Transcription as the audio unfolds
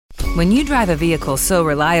When you drive a vehicle so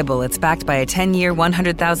reliable it's backed by a 10-year,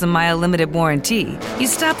 100,000-mile limited warranty, you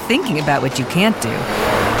stop thinking about what you can't do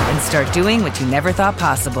and start doing what you never thought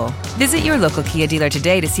possible. Visit your local Kia dealer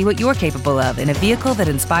today to see what you're capable of in a vehicle that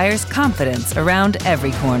inspires confidence around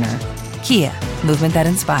every corner. Kia, movement that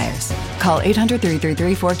inspires. Call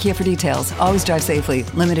 800-333-4KIA for details. Always drive safely.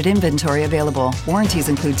 Limited inventory available. Warranties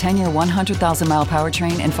include 10-year 100,000-mile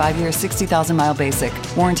powertrain and 5-year 60,000-mile basic.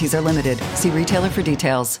 Warranties are limited. See retailer for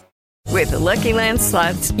details. With the Lucky Land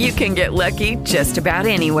Slots, you can get lucky just about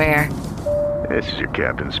anywhere. This is your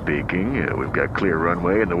captain speaking. We've got clear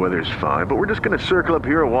runway and the weather's fine, but we're just going to circle up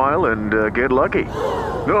here a while and get lucky.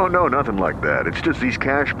 No, nothing like that. It's just these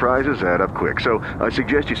cash prizes add up quick. So I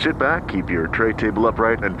suggest you sit back, keep your tray table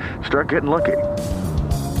upright, and start getting lucky.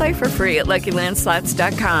 Play for free at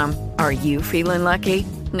LuckyLandSlots.com. Are you feeling lucky?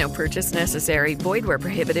 No purchase necessary. Void where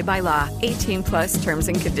prohibited by law. 18+ terms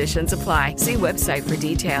and conditions apply. See website for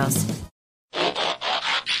details.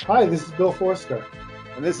 Hi, this is Bill Forster.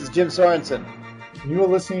 And this is Jim Sorensen. You are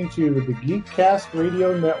listening to the Geekcast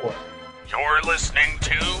Radio Network. You're listening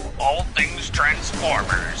to All Things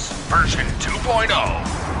Transformers, version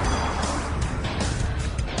 2.0.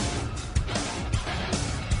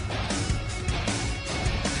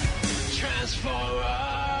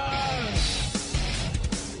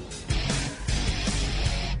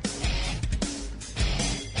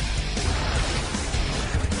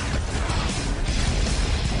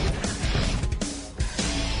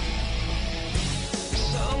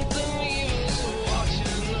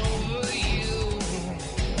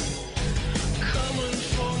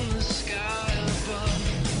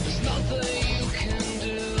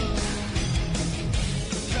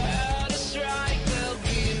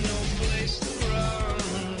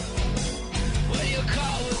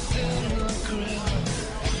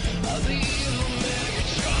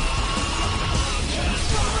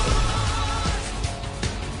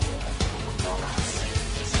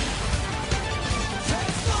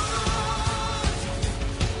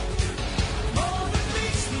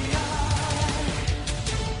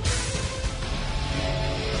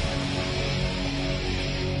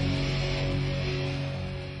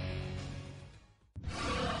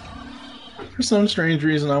 For some strange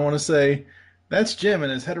reason, I want to say, that's Jim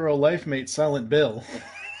and his hetero life mate, Silent Bill.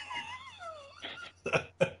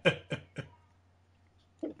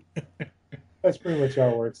 That's pretty much how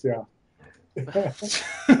it works, yeah.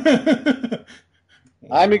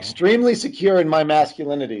 I'm extremely secure in my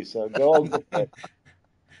masculinity, so go on with it.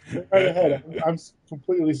 Right ahead. I'm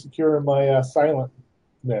completely secure in my silentness.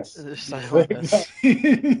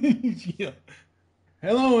 Yeah.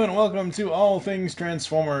 Hello and welcome to All Things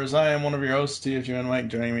Transformers. I am one of your hosts, TFG and Mike.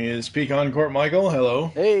 Joining me is Pecan Court Michael. Hello.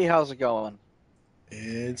 Hey, how's it going?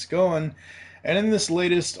 It's going. And in this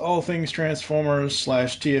latest All Things Transformers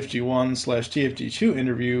 /TFG1/TFG2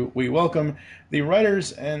 interview, we welcome the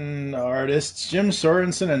writers and artists Jim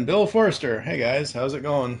Sorensen and Bill Forster. Hey guys, how's it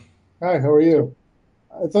going? Hi, how are you?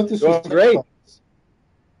 I thought this was great. Talks.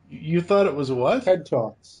 You thought it was what? TED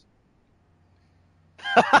Talks.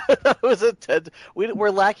 That was a TED. We're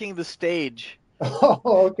lacking the stage. Oh,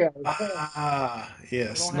 okay.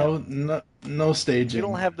 Yes. No staging. We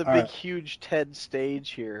don't have the big, huge TED stage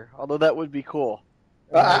here, although that would be cool.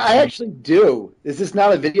 I actually do. Is this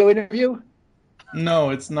not a video interview? No,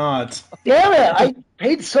 it's not. Damn it! I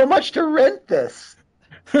paid so much to rent this.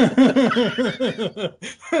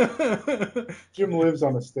 Jim lives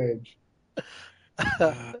on a stage.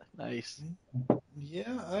 Nice.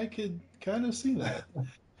 Yeah, I could kind of see that.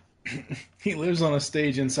 He lives on a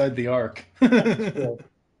stage inside the Ark.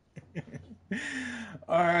 All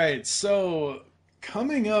right, so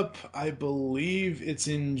coming up, I believe it's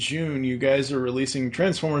in June, you guys are releasing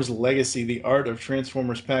Transformers Legacy, The Art of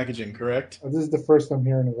Transformers Packaging, correct? This is the first I'm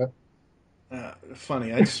hearing of it.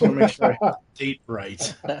 Funny, I just want to make sure I have the date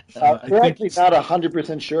right. We're actually not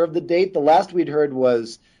 100% sure of the date. The last we'd heard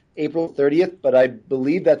was April 30th, but I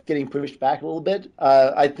believe that's getting pushed back a little bit.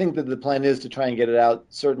 I think that the plan is to try and get it out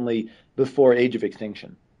certainly before Age of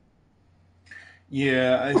Extinction.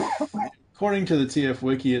 Yeah, according to the TF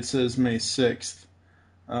Wiki, it says May 6th,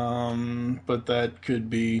 but that could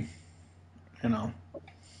be,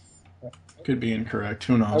 could be incorrect.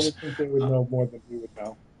 Who knows? I would think they would know more than we would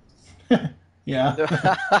know.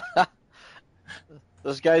 Yeah.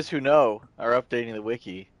 Those guys who know are updating the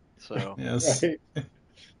wiki, so yes.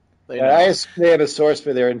 Right. I assume they have a source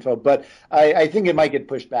for their info, but I think it might get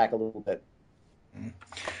pushed back a little bit.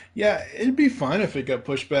 Yeah, it'd be fine if it got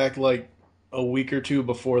pushed back like a week or two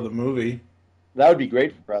before the movie. That would be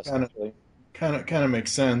great for us, actually. Kind of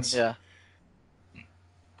makes sense. Yeah.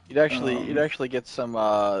 You'd actually get some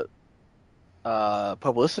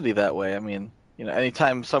publicity that way. I mean,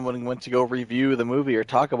 anytime someone went to go review the movie or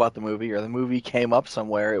talk about the movie, or the movie came up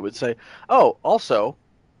somewhere, it would say, "Oh, also,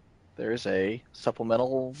 there's a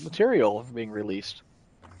supplemental material being released.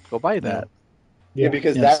 Go buy that." Yeah,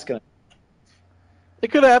 because that's going to...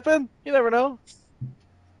 It could happen. You never know.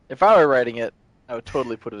 If I were writing it, I would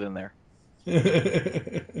totally put it in there.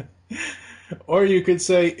 Or you could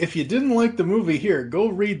say, if you didn't like the movie, here, go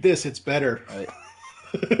read this. It's better. Right.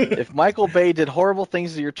 If Michael Bay did horrible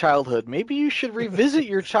things to your childhood, maybe you should revisit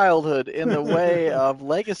your childhood in the way of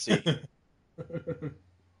Legacy.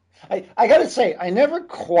 I got to say, I never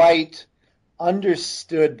quite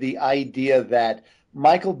understood the idea that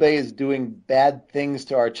Michael Bay is doing bad things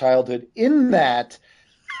to our childhood, in that,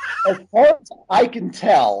 as far as I can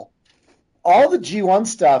tell, all the G1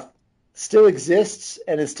 stuff still exists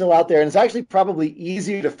and is still out there, and it's actually probably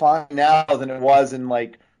easier to find now than it was in,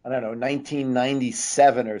 like, I don't know,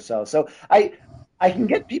 1997 or so. So I can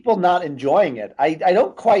get people not enjoying it. I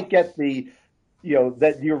don't quite get the,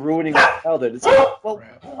 that you're ruining my childhood. It's like, well,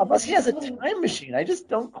 unless he has a time machine, I just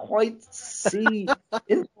don't quite see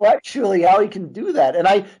intellectually how he can do that. And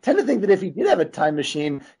I tend to think that if he did have a time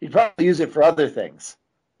machine, he'd probably use it for other things,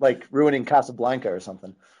 like ruining Casablanca or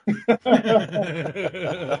something.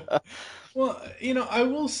 Well, I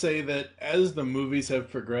will say that as the movies have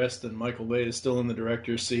progressed and Michael Bay is still in the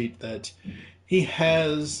director's seat, that he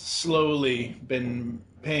has slowly been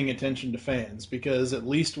paying attention to fans, because at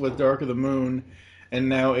least with Dark of the Moon and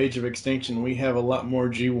now Age of Extinction, we have a lot more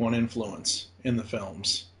G1 influence in the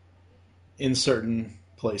films in certain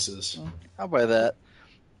places. How about that?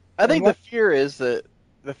 I think the fear is that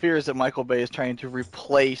Michael Bay is trying to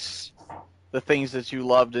replace the things that you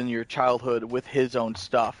loved in your childhood with his own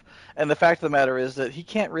stuff. And the fact of the matter is that he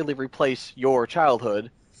can't really replace your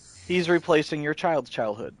childhood. He's replacing your child's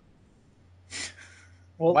childhood.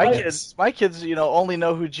 Well, my kids, only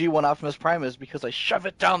know who G1 Optimus Prime is because I shove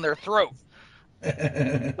it down their throat.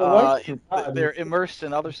 They're immersed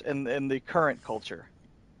in others in the current culture.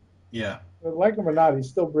 Yeah. But like him or not, he's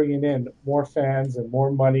still bringing in more fans and more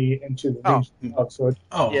money into the thing. So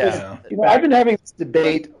I've been having this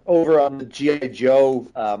debate over on the G.I. Joe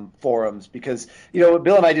forums because,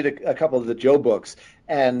 Bill and I did a couple of the Joe books,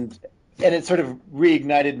 and it sort of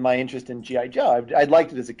reignited my interest in G.I. Joe. I'd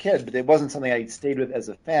liked it as a kid, but it wasn't something I stayed with as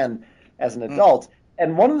a fan as an adult.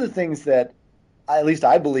 And one of the things that, at least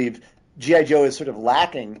I believe, G.I. Joe is sort of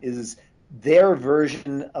lacking is their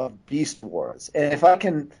version of Beast Wars. And if I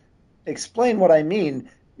can explain what I mean,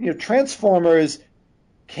 Transformers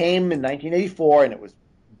came in 1984, and it was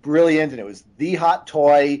brilliant, and it was the hot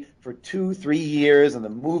toy for 2-3 years, and the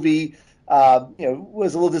movie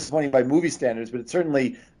was a little disappointing by movie standards, but it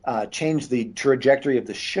certainly changed the trajectory of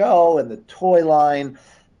the show and the toy line.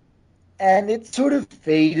 And it sort of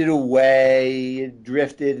faded away. It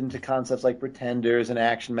drifted into concepts like Pretenders and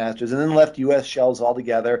Action Masters, and then left U.S. shelves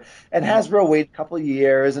altogether. And Hasbro waited a couple of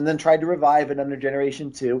years and then tried to revive it under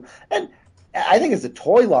Generation 2. And I think as a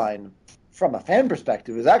toy line, from a fan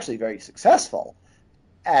perspective, it was actually very successful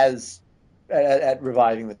at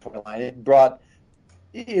reviving the toy line.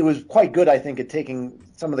 It was quite good, I think, at taking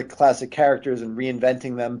some of the classic characters and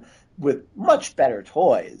reinventing them with much better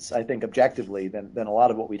toys, I think, objectively, than a lot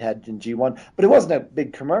of what we'd had in G1. But it wasn't a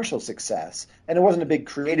big commercial success, and it wasn't a big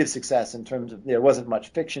creative success in terms of there wasn't much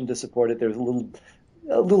fiction to support it. There was a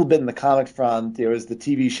little bit in the comic front. There was the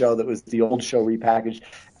TV show that was the old show repackaged.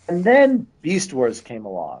 And then Beast Wars came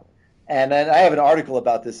along. And I have an article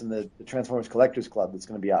about this in the Transformers Collectors Club that's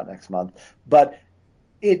going to be out next month. But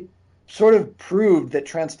it sort of proved that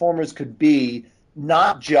Transformers could be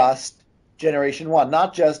not just Generation 1,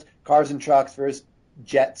 not just cars and trucks versus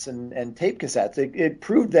jets and tape cassettes. It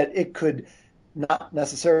proved that it could not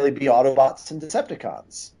necessarily be Autobots and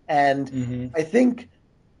Decepticons. And I think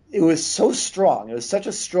it was so strong. It was such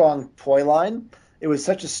a strong toy line. It was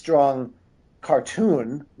such a strong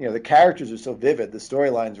cartoon. The characters were so vivid. The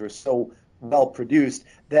storylines were so well produced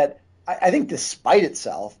that I think despite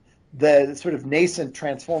itself, the sort of nascent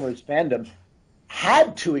Transformers fandom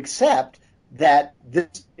had to accept that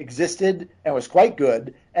this existed and was quite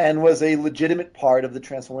good and was a legitimate part of the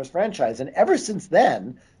Transformers franchise. And ever since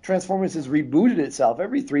then, Transformers has rebooted itself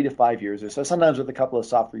every 3 to 5 years or so, sometimes with a couple of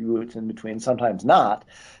soft reboots in between, sometimes not.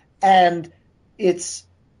 And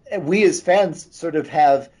we as fans sort of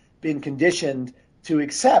have been conditioned to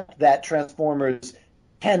accept that Transformers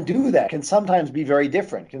can do that, can sometimes be very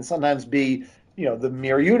different, can sometimes be the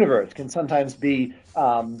mirror universe, can sometimes be,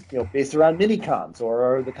 based around minicons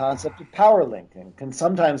or the concept of Power Link, and can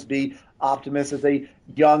sometimes be Optimus as a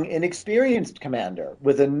young, inexperienced commander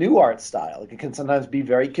with a new art style. It can sometimes be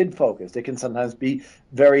very kid-focused. It can sometimes be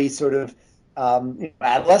very sort of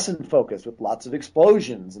adolescent focused with lots of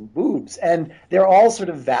explosions and boobs, and they're all sort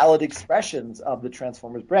of valid expressions of the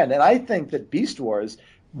Transformers brand. And I think that Beast Wars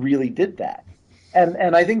really did that.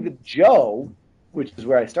 And I think that Joe, which is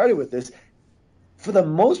where I started with this, for the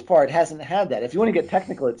most part hasn't had that. If you want to get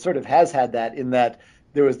technical, it sort of has had that in that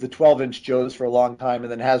there was the 12-inch Joes for a long time,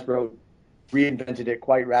 and then Hasbro reinvented it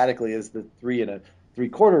quite radically as the 3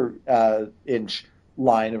 3/4 inch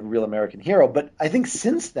line of Real American Hero. But I think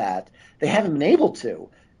since that, they haven't been able to.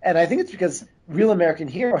 And I think it's because Real American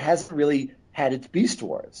Hero hasn't really had its Beast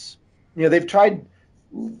Wars. You know, they've tried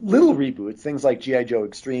little reboots, things like G.I. Joe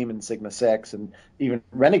Extreme and Sigma 6 and even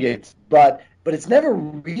Renegades, but it's never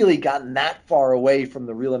really gotten that far away from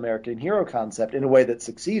the Real American Hero concept in a way that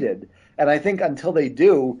succeeded. And I think until they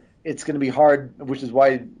do, it's going to be hard, which is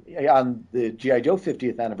why on the G.I. Joe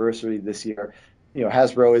 50th anniversary this year, you know,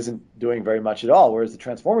 Hasbro isn't doing very much at all, whereas the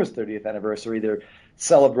Transformers 30th anniversary, they're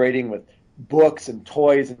celebrating with books and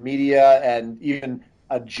toys and media and even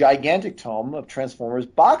a gigantic tome of Transformers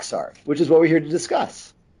box art, which is what we're here to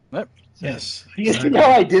discuss. Yep. Yes. You see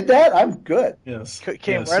how I did that? I'm good. Yes.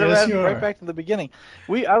 Came yes, right back to the beginning.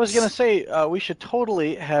 I was going to say we should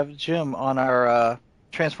totally have Jim on our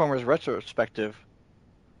Transformers retrospective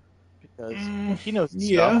because he knows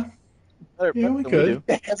stuff. Yeah, we could.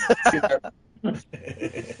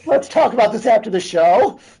 Let's talk about this after the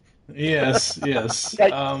show. Yes.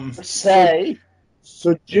 Say.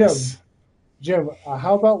 So, Jim, Yes.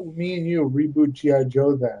 How about me and you reboot G.I.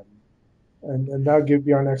 Joe then? And that'll give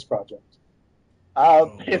you our next project.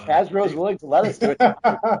 If Hasbro's willing to let us do it.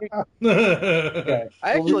 Okay.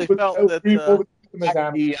 I actually felt that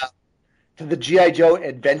to the G.I. Joe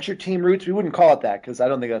Adventure Team roots, we wouldn't call it that because I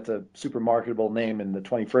don't think that's a super marketable name in the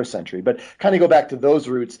 21st century, but kind of go back to those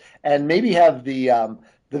roots and maybe have the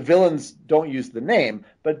villains don't use the name,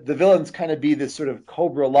 but the villains kind of be this sort of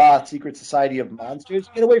Cobra Law secret society of monsters,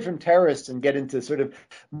 get away from terrorists and get into sort of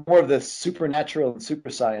more of the supernatural and super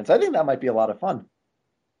science. I think that might be a lot of fun.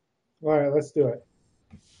 All right, let's do it.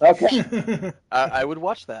 Okay. I would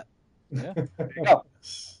watch that. Yeah. There you go.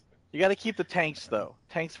 You got to keep the tanks though.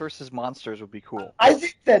 Tanks versus monsters would be cool. I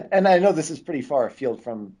think that, and I know this is pretty far afield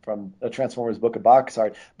from a Transformers book of box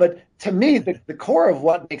art, but to me, the core of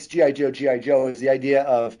what makes G.I. Joe is the idea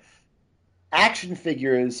of action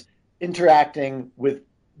figures interacting with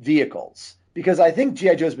vehicles. Because I think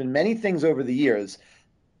G.I. Joe's been many things over the years,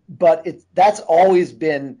 but that's always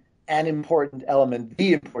been an important element,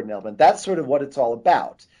 the important element. That's sort of what it's all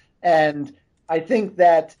about. And I think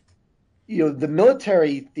that the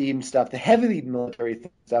military theme stuff, the heavily military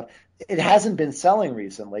theme stuff, it hasn't been selling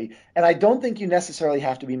recently. And I don't think you necessarily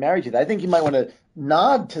have to be married to that. I think you might want to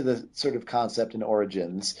nod to the sort of concept and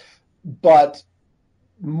origins, but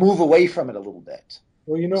move away from it a little bit.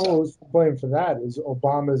 Well, what was to blame for that is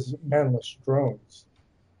Obama's manless drones.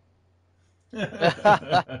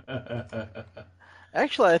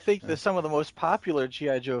 Actually, I think that some of the most popular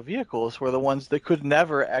G.I. Joe vehicles were the ones that could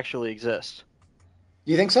never actually exist.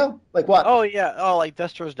 You think so? Like what? Oh, yeah. Oh, like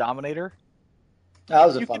Destro's Dominator. That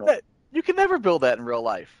was a fun one. You can never build that in real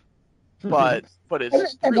life, but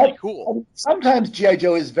it's really cool. Sometimes G.I.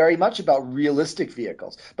 Joe is very much about realistic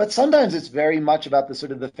vehicles, but sometimes it's very much about the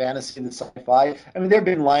sort of the fantasy and the sci-fi. I mean, there have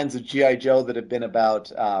been lines of G.I. Joe that have been about,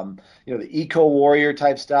 the eco-warrior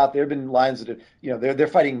type stuff. There have been lines that have, they're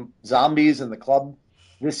fighting zombies in the club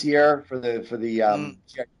this year for the G.I.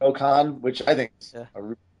 Joe Con, which I think is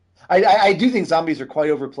I do think zombies are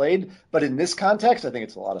quite overplayed, but in this context, I think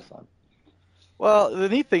it's a lot of fun. Well, the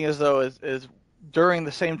neat thing is, though, is during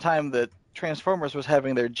the same time that Transformers was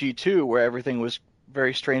having their G2, where everything was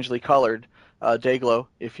very strangely colored, Dayglow,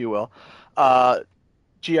 if you will,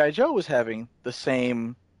 G.I. Joe was having the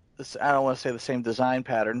same, I don't want to say the same design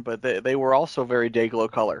pattern, but they were also very Dayglow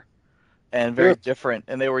color and very different.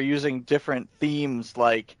 And they were using different themes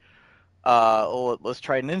like, let's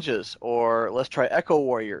try ninjas, or let's try Echo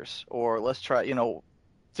Warriors, or let's try,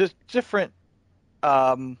 just different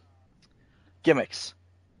gimmicks.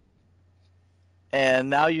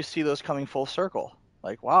 And now you see those coming full circle.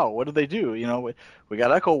 Like, wow, what did they do? We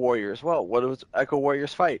got Echo Warriors. Well, what does Echo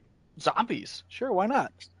Warriors fight? Zombies. Sure, why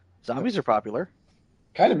not? Zombies are popular.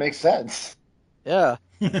 Kind of makes sense. Yeah.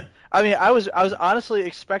 I mean, I was honestly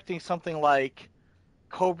expecting something like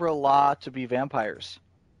Cobra Law to be vampires.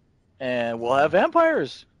 And we'll have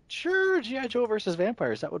vampires. Sure, G.I. Joe versus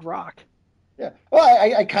vampires. That would rock. Yeah. Well,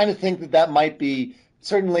 I kind of think that might be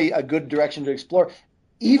certainly a good direction to explore,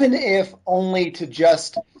 even if only to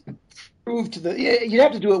just prove to you'd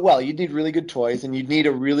have to do it well. You'd need really good toys, and you'd need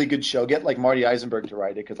a really good show. Get like Marty Eisenberg to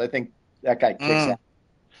write it, because I think that guy kicks ass.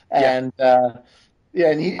 And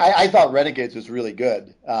Yeah, and I thought Renegades was really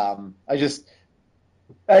good.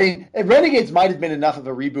 Renegades might have been enough of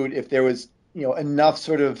a reboot if there was, enough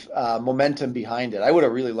sort of momentum behind it. I would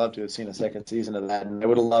have really loved to have seen a second season of that, and I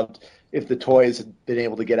would have loved if the toys had been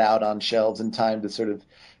able to get out on shelves in time to sort of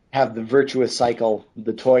have the virtuous cycle: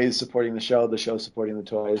 the toys supporting the show supporting the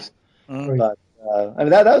toys. Mm-hmm. But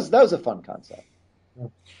that was a fun concept.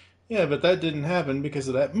 Yeah, but that didn't happen because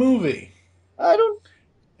of that movie. I don't.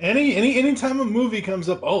 Any time a movie comes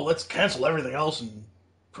up, let's cancel everything else and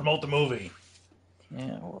promote the movie.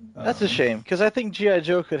 Yeah, well, that's a shame because I think G.I.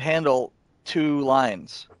 Joe could handle 2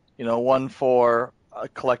 lines. One for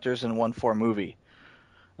collectors and one for movie.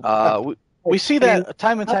 We see that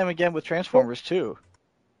time and time again with Transformers too.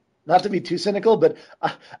 Not to be too cynical, but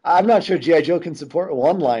I'm not sure G.I. Joe can support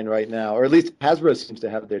 1 line right now, or at least Hasbro seems to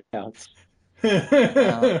have their counts. I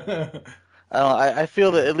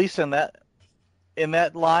feel that at least in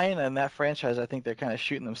that line and that franchise, I think they're kind of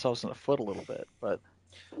shooting themselves in the foot a little bit. But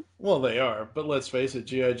well, they are. But let's face it,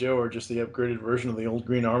 G.I. Joe are just the upgraded version of the old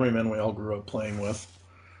Green Army men we all grew up playing with.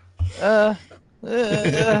 All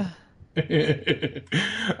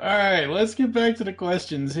right, let's get back to the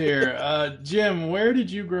questions here. Jim, where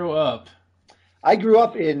did you grow up? I grew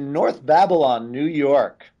up in North Babylon, New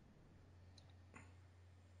York.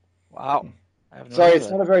 Wow. Sorry, it's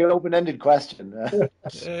not a very open-ended question.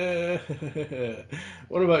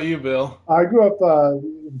 What about you, Bill? I grew up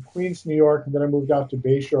in Queens, New York, and then I moved out to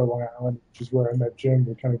Bayshore, Long Island, which is where I met Jim.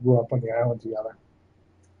 We kind of grew up on the island together.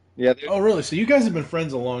 Yeah. Oh, really? So you guys have been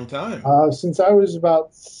friends a long time? Since I was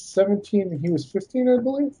about 17 and he was 15, I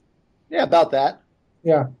believe. Yeah, about that.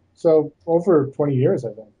 Yeah. So over 20 years,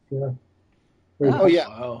 I think. Yeah. Oh, yeah.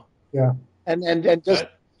 Wow. Yeah. And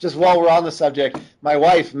just while we're on the subject, my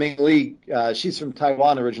wife, Ming Li, she's from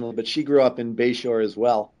Taiwan originally, but she grew up in Bayshore as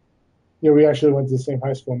well. Yeah, we actually went to the same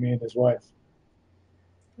high school, me and his wife.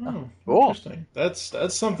 Oh, cool. Interesting.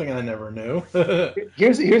 That's something I never knew.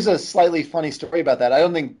 Here's a slightly funny story about that. I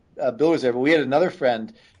don't think Bill was there, but we had another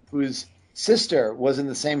friend whose sister was in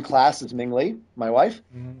the same class as Ming Li, my wife,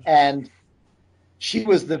 and she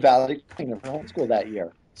was the valedictorian of her high school that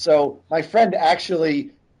year. So my friend actually,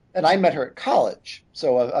 and I met her at college,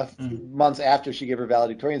 so a few months after she gave her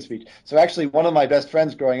valedictorian speech. So actually one of my best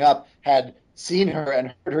friends growing up had seen her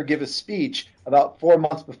and heard her give a speech about 4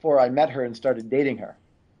 months before I met her and started dating her.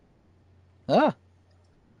 Ah.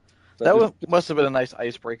 So That must have been a nice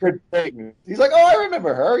icebreaker. He's like, oh, I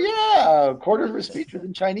remember her. Yeah, a quarter of her speech was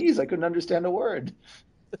in Chinese. I couldn't understand a word.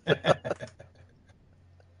 That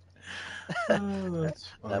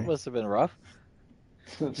must have been rough.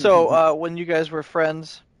 So when you guys were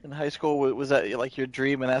friends in high school, was that like your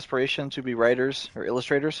dream and aspiration to be writers or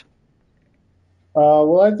illustrators?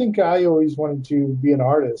 Well, I think I always wanted to be an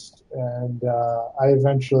artist, and I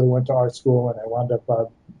eventually went to art school, and I wound up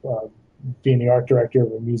being the art director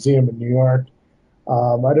of a museum in New York.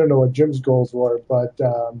 I don't know what Jim's goals were, but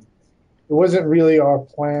it wasn't really our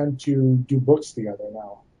plan to do books together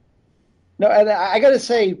now. No, and I got to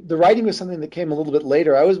say, the writing was something that came a little bit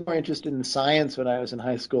later. I was more interested in science when I was in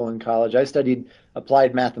high school and college. I studied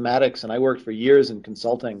applied mathematics, and I worked for years in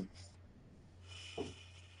consulting.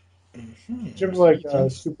 Jim's like a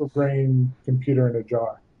super brain computer in a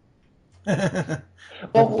jar.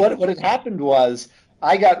 Well, what had happened was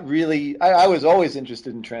I was always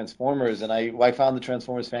interested in Transformers, and I found the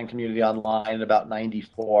Transformers fan community online in about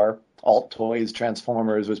 94. Alt Toys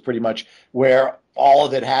Transformers was pretty much where all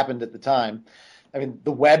of it happened at the time. I mean,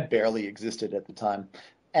 the web barely existed at the time.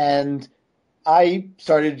 And I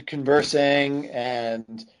started conversing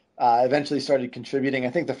and eventually started contributing. I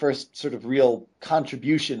think the first sort of real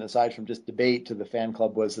contribution, aside from just debate, to the fan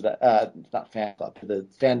club was that, not fan club, to the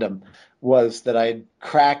fandom, was that I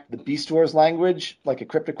cracked the Beast Wars language, like a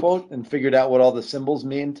cryptoquote, and figured out what all the symbols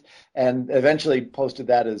meant, and eventually posted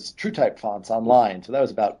that as TrueType fonts online. So that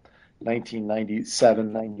was about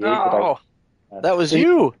 1997, 98. Oh, that was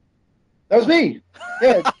you. That was me.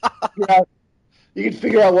 Yeah. You could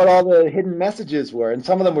figure out what all the hidden messages were, and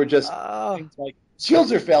some of them were just things like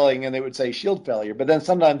shields are failing, and they would say shield failure. But then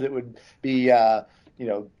sometimes it would be, the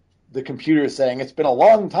computer saying, it's been a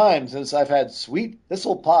long time since I've had sweet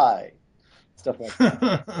thistle pie. Stuff like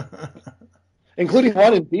that. Including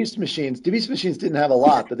one in Beast Machines. Beast Machines didn't have a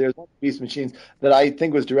lot, but there's one in Beast Machines that I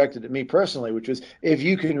think was directed at me personally, which was, if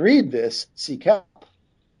you can read this, seek help.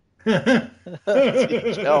 I've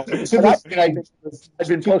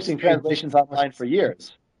been posting translations online for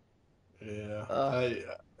years. Yeah.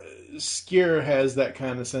 Skier has that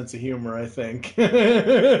kind of sense of humor, I think.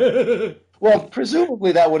 Well,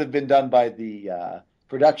 presumably that would have been done by the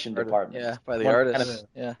production department. Yeah, by the artist.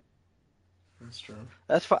 Yeah. That's true.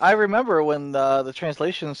 That's fine. I remember when the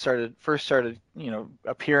translations first started,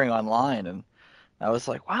 appearing online, and I was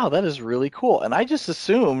like, wow, that is really cool. And I just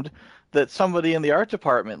assumed that somebody in the art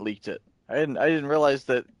department leaked it. I didn't realize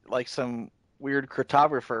that like some weird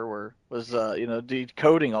cryptographer was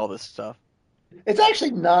decoding all this stuff. It's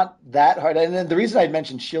actually not that hard. And then the reason I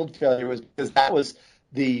mentioned shield failure was because that was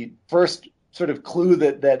the first sort of clue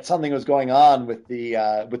that something was going on with the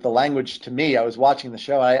language to me. I was watching the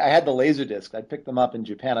show. I had the Laserdisc. I picked them up in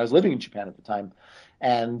Japan. I was living in Japan at the time.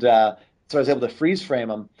 And so I was able to freeze frame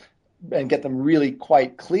them and get them really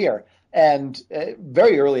quite clear. And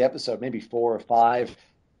very early episode, maybe 4 or 5,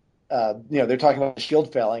 they're talking about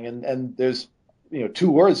shield failing, and there's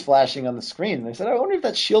two words flashing on the screen. And I said, I wonder if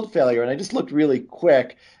that's shield failure. And I just looked really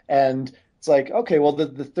quick, and it's like, okay, well,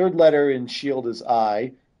 the third letter in shield is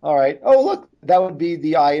I. All right. Oh, look, that would be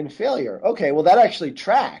the I in failure. Okay, well, that actually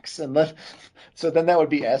tracks. So then that would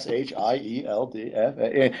be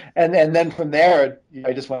SHIELDF. And then from there,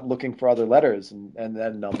 I just went looking for other letters and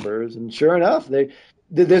then numbers. And sure enough,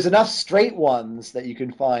 there's enough straight ones that you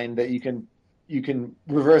can find that you can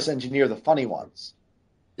reverse engineer the funny ones.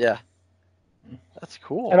 Yeah. That's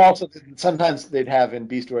cool. And also, sometimes they'd have in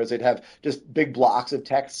Beast Wars, they'd have just big blocks of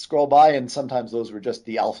text scroll by, and sometimes those were just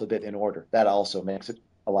the alphabet in order. That also makes it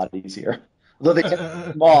a lot easier. Although they can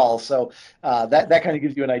be small, so that kind of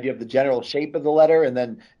gives you an idea of the general shape of the letter, and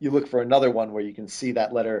then you look for another one where you can see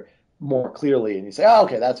that letter more clearly, and you say, oh,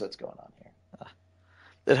 okay, that's what's going on here.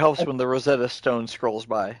 It helps when the Rosetta Stone scrolls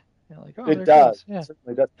by. It does. Yeah. It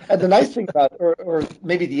certainly does. And the nice thing about, or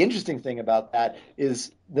maybe the interesting thing about that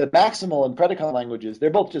is the Maximal and Predacon languages,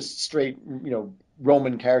 they're both just straight,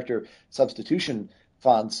 Roman character substitution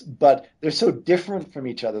fonts, but they're so different from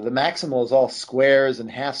each other. The Maximal is all squares and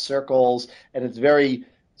half circles, and it's very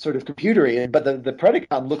sort of computery, but the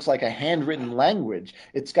Predacon looks like a handwritten language.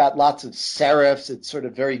 It's got lots of serifs. It's sort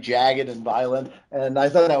of very jagged and violent, and I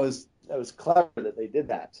thought that was clever that they did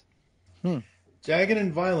that. Jagged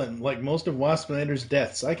and violent, like most of Waspinator's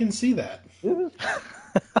deaths. I can see that.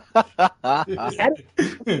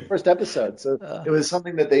 First episode, so it was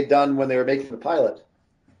something that they'd done when they were making the pilot.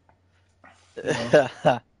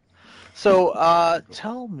 So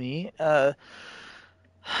tell me, I'm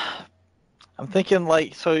thinking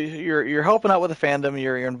so you're helping out with the fandom,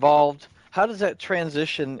 you're involved. How does that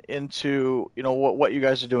transition into what you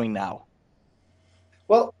guys are doing now?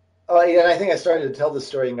 Well, and I think I started to tell this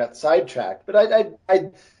story and got sidetracked, but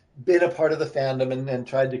I'd been a part of the fandom and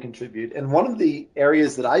tried to contribute. And one of the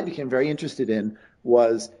areas that I became very interested in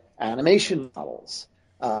was animation models.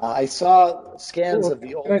 I saw scans of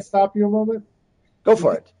the old... Can I stop you a moment? Go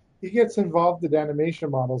for it. He gets involved in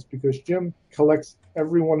animation models because Jim collects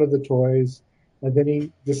every one of the toys, and then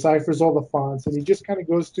he deciphers all the fonts, and he just kind of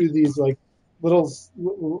goes through these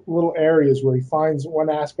little areas where he finds one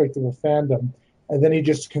aspect of a fandom, and then he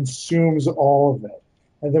just consumes all of it,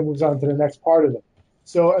 and then moves on to the next part of it.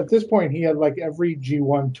 So at this point, he had every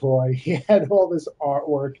G1 toy. He had all this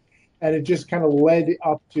artwork, and it just kind of led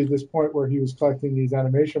up to this point where he was collecting these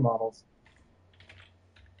animation models.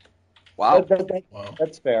 Wow,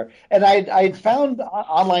 that's fair. And I found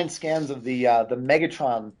online scans of the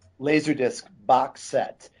Megatron Laserdisc box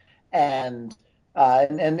set, and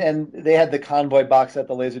they had the Convoy box set,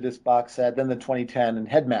 the Laserdisc box set, then the 2010 and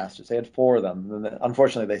Headmasters. They had 4 of them. And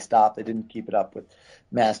unfortunately, they stopped. They didn't keep it up with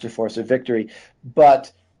Master Force or Victory.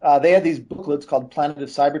 But they had these booklets called Planet of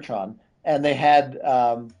Cybertron, and they had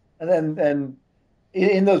and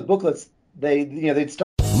in those booklets they'd start.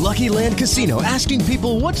 Lucky Land Casino, asking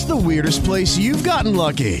people, what's the weirdest place you've gotten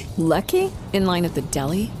lucky? Lucky? In line at the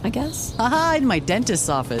deli, I guess? Aha, in my dentist's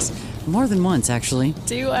office. More than once, actually.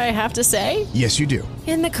 Do I have to say? Yes, you do.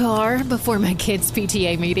 In the car before my kids'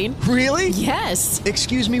 PTA meeting. Really? Yes.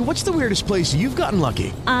 Excuse me, what's the weirdest place you've gotten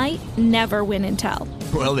lucky? I never win and tell.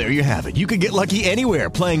 Well, there you have it. You can get lucky anywhere,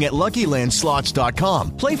 playing at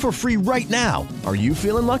LuckyLandSlots.com. Play for free right now. Are you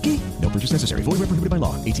feeling lucky? No purchase necessary. Void where prohibited by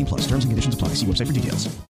law. 18+. Terms and conditions apply. See website for details.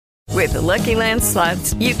 With the Lucky Land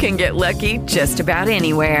Slots, you can get lucky just about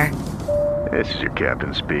anywhere. This is your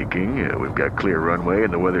captain speaking. We've got clear runway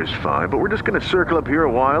and the weather's fine, but we're just going to circle up here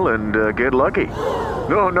a while and get lucky.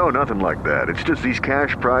 No, nothing like that. It's just these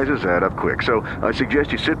cash prizes add up quick. So I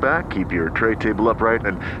suggest you sit back, keep your tray table upright,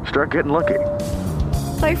 and start getting lucky.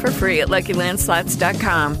 Play for free at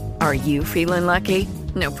LuckyLandSlots.com. Are you feeling lucky?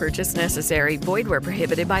 No purchase necessary. Void where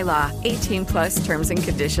prohibited by law. 18+ terms and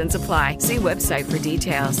conditions apply. See website for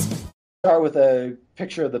details. Start with a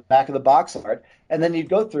picture of the back of the box art, and then you'd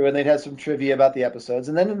go through and they'd have some trivia about the episodes.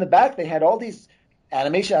 And then in the back, they had all these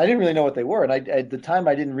animation. I didn't really know what they were, and at the time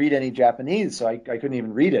I didn't read any Japanese, so I couldn't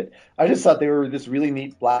even read it. I just thought they were this really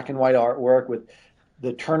neat black and white artwork with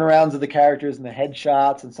the turnarounds of the characters and the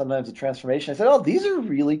headshots and sometimes the transformation. I said, oh, these are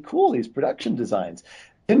really cool, these production designs.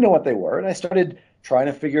 Didn't know what they were, and I started trying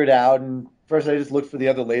to figure it out. And first I just looked for the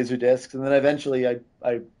other laser discs, and then eventually I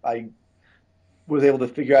was able to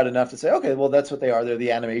figure out enough to say, okay, well, that's what they are. They're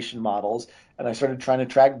the animation models. And I started trying to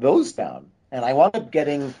track those down. And I wound up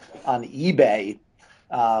getting on eBay.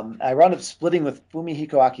 I wound up splitting with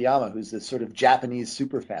Fumihiko Akiyama, who's this sort of Japanese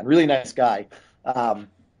super fan, really nice guy.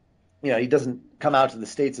 He doesn't come out to the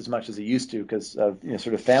States as much as he used to because of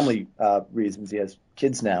sort of family reasons. He has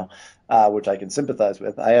kids now, which I can sympathize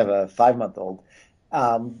with. I have a 5-month-old.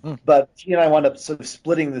 But he and I wound up sort of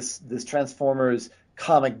splitting this Transformers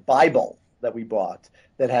comic Bible that we bought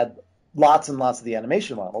that had lots and lots of the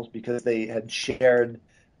animation models because they had shared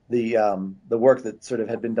the work that sort of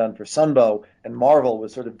had been done for Sunbow, and Marvel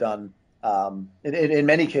was sort of done. In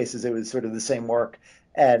many cases, it was sort of the same work.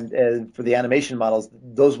 And for the animation models,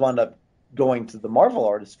 those wound up going to the Marvel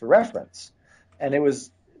artists for reference. And it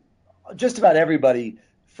was just about everybody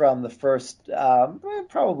from the first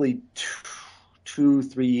probably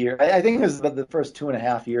 2-3 years. I think it was about the first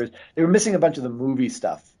 2.5 years. They were missing a bunch of the movie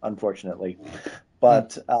stuff, unfortunately.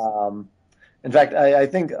 But in fact, I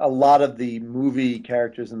think a lot of the movie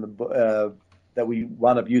characters in the that we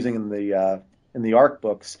wound up using in the ARC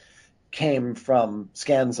books came from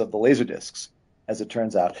scans of the Laserdiscs, as it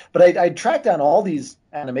turns out. But I tracked down all these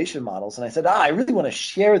animation models, and I said, I really want to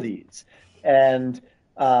share these. And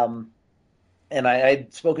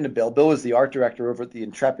I'd spoken to Bill. Bill was the art director over at the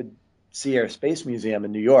Intrepid Sea Air Space Museum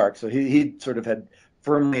in New York, so he sort of had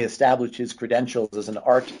firmly established his credentials as an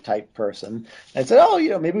art type person. And I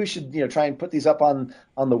said, maybe we should try and put these up on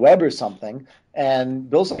the web or something. And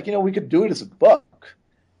Bill's like, we could do it as a book.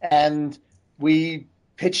 And we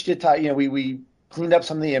pitched it to, we cleaned up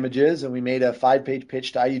some of the images, and we made a 5-page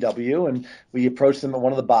pitch to IDW, and we approached them at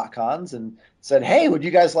one of the BotCons and said, hey, would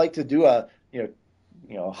you guys like to do a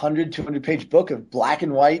 100, 200-page book of black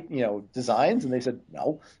and white, designs? And they said,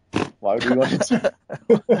 no. Why would we want to?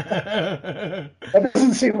 That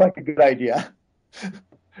doesn't seem like a good idea.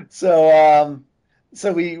 So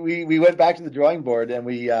we went back to the drawing board, and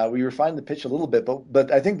we refined the pitch a little bit.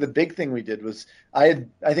 But I think the big thing we did was I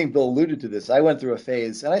think Bill alluded to this. I went through a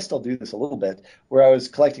phase, and I still do this a little bit, where I was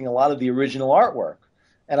collecting a lot of the original artwork,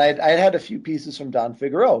 and I had a few pieces from Don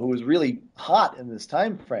Figueroa, who was really hot in this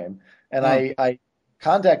time frame, and I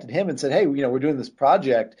contacted him and said, hey, we're doing this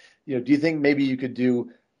project. Do you think maybe you could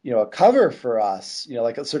do a cover for us,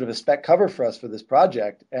 like a sort of a spec cover for us for this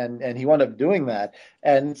project? And he wound up doing that.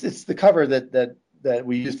 And it's the cover that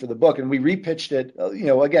we used for the book. And we repitched it.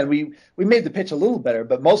 Again, we made the pitch a little better,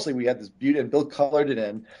 but mostly we had this beautiful, and Bill colored it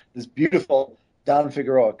in, this beautiful Don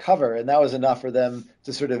Figueroa cover. And that was enough for them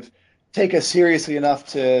to sort of take us seriously enough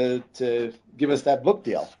to give us that book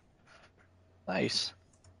deal. Nice.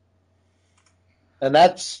 And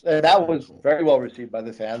that was very well received by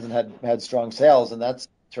the fans and had strong sales. And that's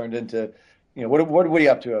turned into, what are you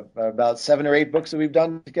up to? About 7 or 8 books that we've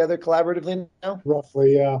done together collaboratively now?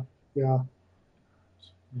 Roughly, yeah.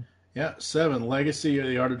 Yeah, 7. Legacy of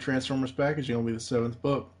the Art of Transformers packaging will be the 7th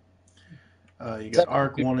book. You got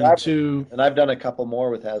ARC 1 and 2. And I've done a couple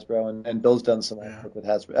more with Hasbro, and Bill's done some with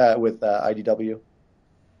Hasbro, with IDW.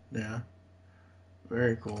 Yeah.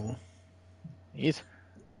 Very cool. Neat.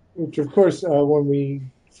 Which, of course, when we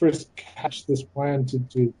first hatched this plan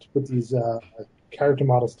to put these character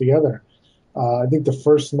models together, I think the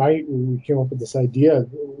first night we came up with this idea,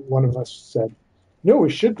 one of us said, what we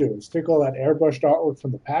should do is take all that airbrushed artwork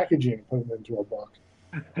from the packaging and put it into a book.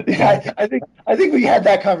 Yeah, I think we had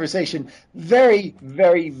that conversation very,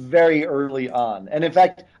 very, very early on. And in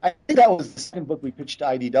fact, I think that was the second book we pitched to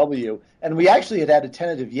IDW, and we actually had a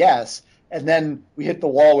tentative yes. And then we hit the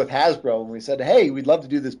wall with Hasbro, and we said, hey, we'd love to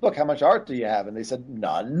do this book. How much art do you have? And they said,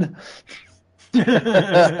 none.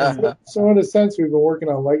 So in a sense, we've been working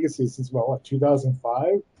on Legacy since about,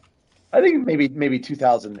 2005? I think maybe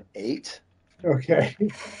 2008. Okay.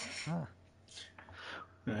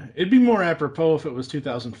 It'd be more apropos if it was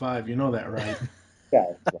 2005. You know that, right?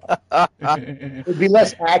 Yeah. It'd be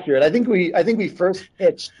less accurate. I think we first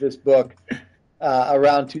pitched this book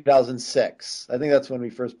around 2006. I think that's when we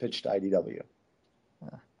first pitched IDW.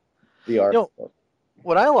 The art.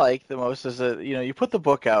 What I like the most is that you put the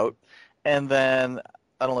book out, and then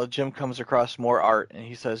I don't know, Jim comes across more art, and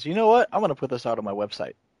he says, "You know what? I'm going to put this out on my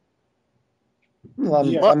website."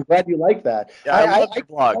 Well, I'm glad you like that. Yeah, I love your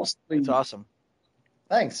blog. It's awesome.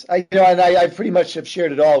 Thanks. I pretty much have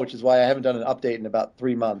shared it all, which is why I haven't done an update in about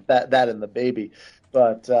 3 months. That and the baby.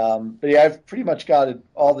 But yeah, I've pretty much got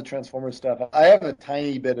all the Transformers stuff. I have a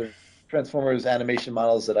tiny bit of Transformers animation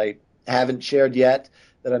models that I haven't shared yet,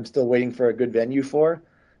 that I'm still waiting for a good venue for,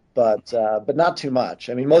 but not too much.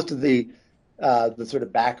 I mean, most of the sort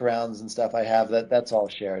of backgrounds and stuff I have, that's all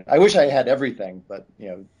shared. I wish I had everything, but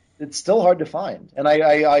it's still hard to find. And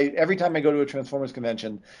I every time I go to a Transformers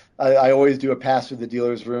convention, I always do a pass through the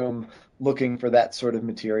dealer's room looking for that sort of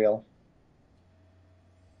material.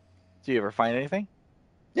 Do you ever find anything?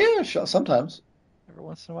 Yeah, sure, sometimes. Every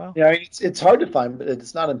once in a while? Yeah, I mean, it's hard to find, but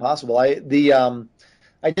it's not impossible. I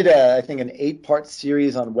did I think an 8-part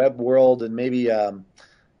series on Web World, and maybe a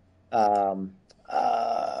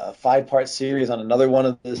 5-part series on another one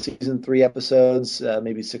of the season 3 episodes,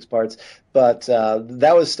 maybe 6 parts. But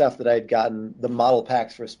that was stuff that I'd gotten the model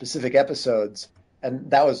packs for specific episodes, and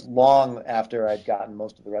that was long after I'd gotten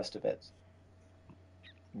most of the rest of it.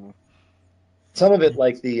 Some of it,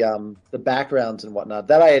 like the backgrounds and whatnot,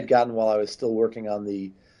 that I had gotten while I was still working on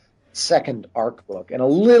the second arc book, and a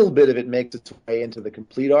little bit of it makes its way into the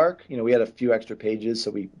complete arc. We had a few extra pages,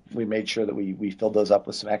 so we made sure that we filled those up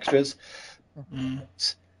with some extras. But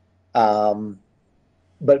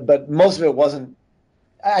most of it wasn't.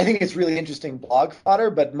 I think it's really interesting blog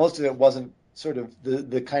fodder, but most of it wasn't sort of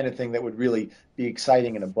the kind of thing that would really be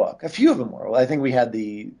exciting in a book. A few of them were. Well, I think we had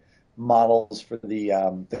the models for the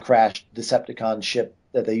crashed Decepticon ship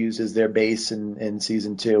that they use as their base in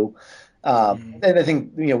season 2. And I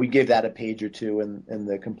think we gave that a page or two in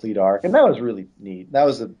the complete arc, and that was really neat. That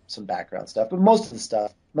was some background stuff, but most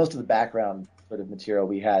of the background sort of material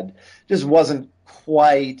we had just wasn't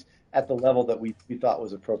quite at the level that we thought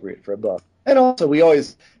was appropriate for a book. And also,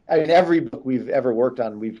 every book we've ever worked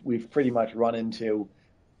on, we've pretty much run into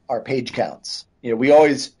our page counts. We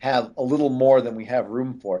always have a little more than we have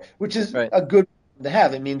room for, which is right. A good thing to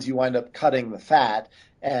have. It means you wind up cutting the fat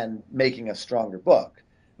and making a stronger book.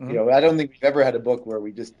 I don't think we've ever had a book where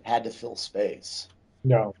we just had to fill space.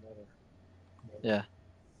 No. Yeah.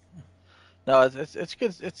 No, it's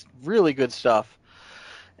good. It's really good stuff.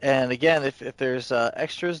 And again, if there's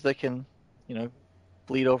extras that can,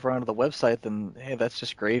 bleed over onto the website, then hey, that's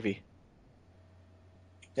just gravy.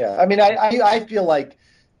 Yeah, I mean, I feel like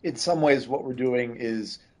in some ways what we're doing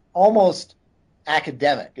is almost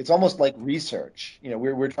academic. It's almost like research.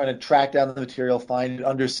 We're trying to track down the material, find it,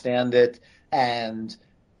 understand it, and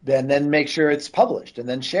then make sure it's published and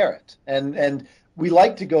then share it. And we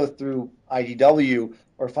like to go through IDW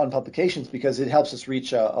or Fun Publications because it helps us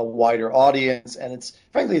reach a wider audience, and it's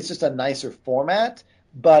just a nicer format.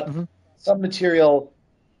 But some material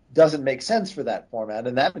doesn't make sense for that format,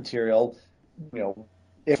 and that material,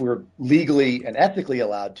 if we're legally and ethically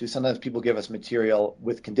allowed to, sometimes people give us material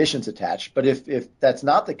with conditions attached. But if that's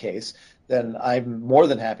not the case, then I'm more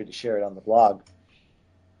than happy to share it on the blog.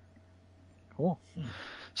 Cool.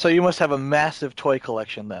 So you must have a massive toy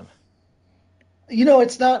collection then.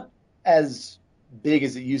 It's not as big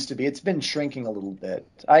as it used to be. It's been shrinking a little bit.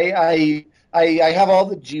 I have all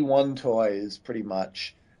the G1 toys pretty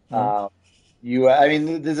much. I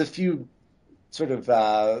mean, there's a few sort of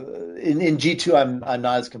in G2. I'm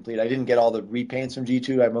not as complete. I didn't get all the repaints from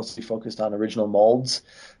G2. I mostly focused on original molds,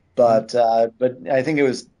 but I think it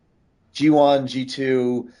was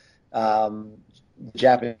G1, G2,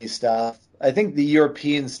 Japanese stuff. I think the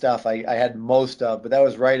European stuff I had most of, but that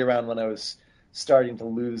was right around when I was starting to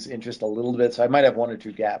lose interest a little bit, so I might have 1 or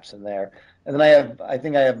 2 gaps in there. And then I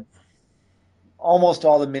think I have almost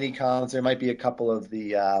all the mini-cons. There might be a couple of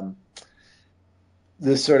the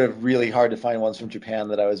sort of really hard to find ones from Japan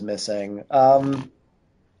that I was missing.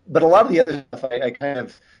 But a lot of the other stuff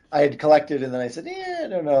I had collected, and then I said, I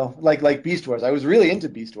don't know, like Beast Wars. I was really into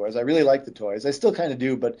Beast Wars. I really like the toys. I still kind of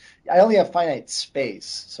do, but I only have finite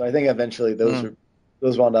space, so I think eventually those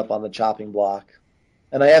wound up on the chopping block.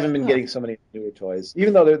 And I haven't been getting so many newer toys,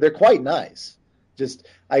 even though they're quite nice.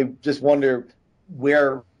 I just wonder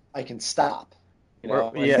where I can stop.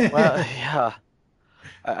 Yeah.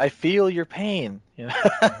 I feel your pain.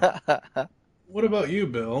 What about you,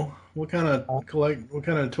 Bill? What kind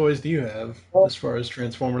of toys do you have as far as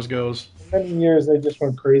Transformers goes? For many years, I just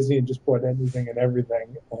went crazy and just bought anything and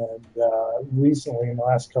everything. And recently, in the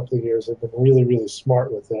last couple of years, I've been really, really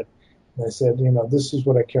smart with it. And I said, this is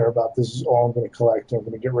what I care about. This is all I'm going to collect. I'm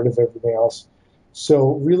going to get rid of everything else.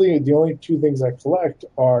 So really, the only 2 things I collect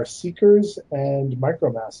are Seekers and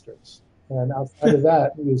Micromasters. And outside of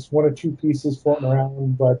that, there's 1 or 2 pieces floating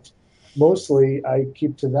around, but mostly I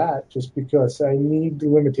keep to that just because I need the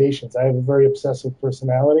limitations. I have a very obsessive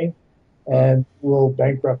personality, and will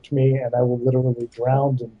bankrupt me, and I will literally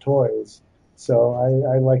drown in toys. So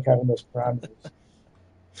I like having those parameters.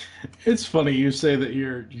 It's funny you say that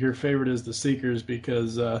your favorite is the Seekers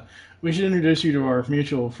because we should introduce you to our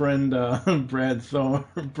mutual friend Brad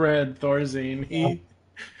Thorzine.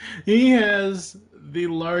 He has the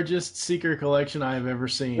largest Seeker collection I have ever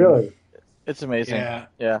seen. Really? It's amazing.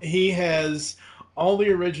 Yeah. He has all the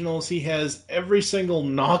originals. He has every single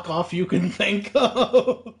knockoff you can think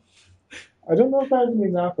of. I don't know if I have any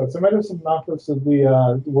knockoffs. I might have some knockoffs of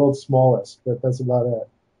the world's smallest, but that's about it.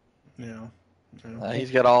 Yeah.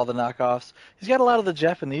 He's got all the knockoffs. He's got a lot of the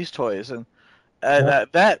Japanese toys, and I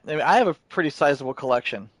have a pretty sizable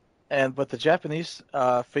collection. But the Japanese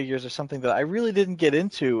figures are something that I really didn't get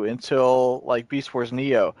into until like Beast Wars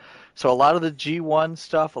Neo. So a lot of the G1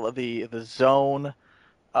 stuff, the Zone,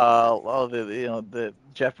 the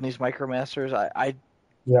Japanese Micromasters, I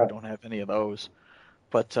don't have any of those.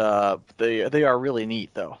 But they are really neat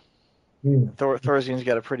though. Thorzine's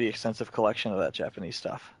got a pretty extensive collection of that Japanese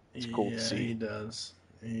stuff. It's cool to see. He does.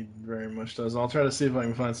 He very much does. I'll try to see if I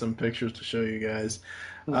can find some pictures to show you guys.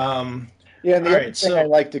 And the other thing I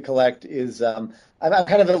like to collect is I'm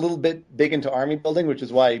kind of a little bit big into army building, which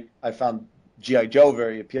is why I found G.I. Joe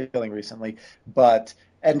very appealing recently.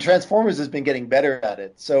 And Transformers has been getting better at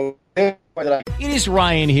it. So it is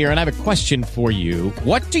Ryan here, and I have a question for you.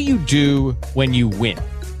 What do you do when you win?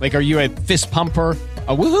 Like, are you a fist pumper,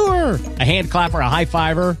 a woohooer, a hand clapper, a high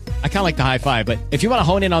fiver? I kind of like the high five, but if you want to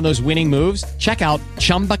hone in on those winning moves, check out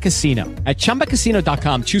Chumba Casino. At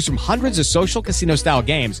ChumbaCasino.com, choose from hundreds of social casino-style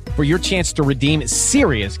games for your chance to redeem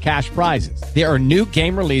serious cash prizes. There are new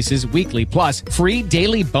game releases weekly, plus free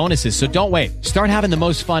daily bonuses, so don't wait. Start having the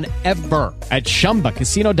most fun ever at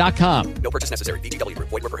ChumbaCasino.com. No purchase necessary. VGW.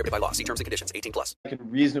 Void where prohibited by law. See terms and conditions. 18+. I can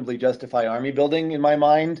reasonably justify army building in my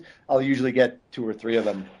mind. I'll usually get 2 or 3 of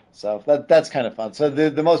them. So that's kind of fun. So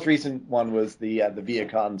the most recent one was the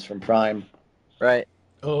Viacons from Prime. Right.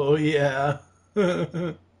 Oh, yeah.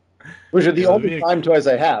 Which are the only Prime toys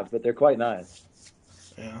I have, but they're quite nice.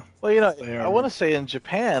 Yeah. Well, I want to say in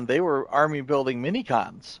Japan, they were army building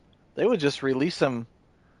minicons. They would just release them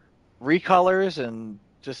recolors and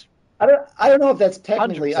just... I don't know if that's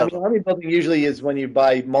technically... I mean, army building usually is when you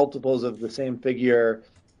buy multiples of the same figure...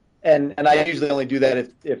 And I usually only do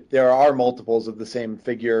that if there are multiples of the same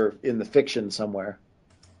figure in the fiction somewhere.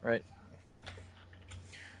 Right.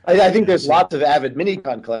 I think there's lots of avid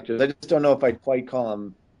minicon collectors. I just don't know if I'd quite call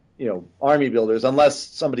them, army builders, unless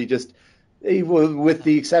somebody just, with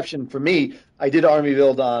the exception for me, I did army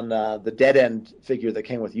build on the Dead End figure that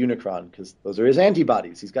came with Unicron, because those are his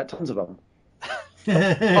antibodies. He's got tons of them.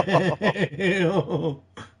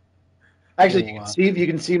 Actually, you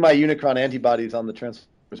can see my Unicron antibodies on the Transformers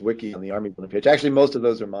wiki on the army building page. Actually, most of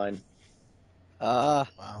those are mine. Wow,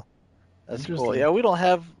 that's cool. Yeah, we don't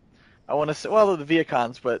have. I want to say, the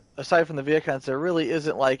Viacons, but aside from the Viacons, there really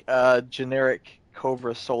isn't like a generic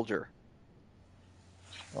Cobra soldier,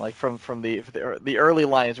 like from the early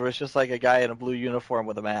lines where it's just like a guy in a blue uniform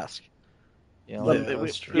with a mask. We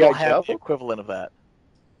don't have the equivalent of that.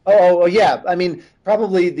 Oh, yeah. I mean,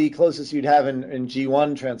 probably the closest you'd have in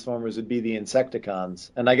G1 Transformers would be the Insecticons.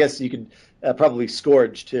 And I guess you could probably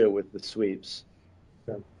Scourge, too, with the sweeps.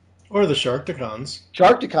 Or the Sharkticons.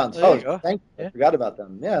 Sharkticons. Thank you. I forgot about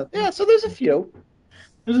them. Yeah, so there's a few.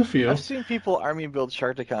 There's a few. I've seen people army build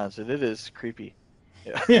Sharkticons, and it is creepy.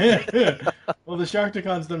 Yeah. Well, the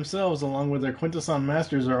Sharkticons themselves, along with their Quintesson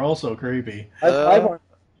Masters, are also creepy. I've armed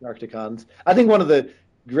Sharkticons. I think one of the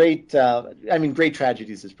great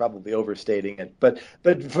tragedies is probably overstating it, but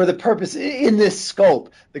for the purpose in this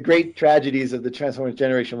scope, the great tragedies of the Transformers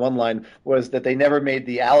Generation 1 line was that they never made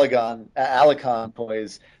the Alicon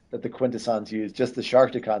toys that the Quintessons used, just the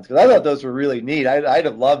Sharkticons, because I thought those were really neat. I'd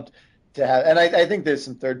have loved to have, and I think there's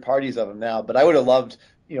some third parties of them now, but I would have loved,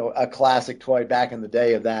 a classic toy back in the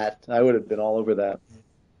day of that. I would have been all over that.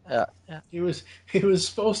 Yeah. He was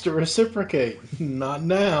supposed to reciprocate, not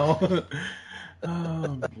now.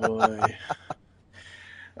 Oh, boy.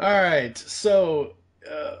 All right. So,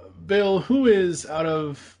 Bill, who is, out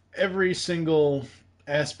of every single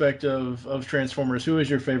aspect of Transformers, who is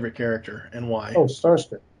your favorite character and why? Oh,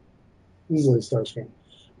 Starscream. Easily Starscream.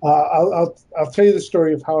 I'll tell you the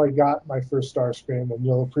story of how I got my first Starscream, and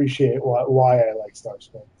you'll appreciate why I like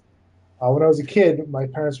Starscream. When I was a kid, my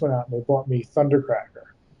parents went out and they bought me Thundercracker.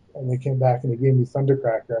 And they came back and they gave me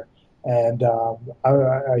Thundercracker. And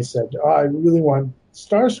I said, I really want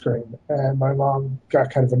Starscream. And my mom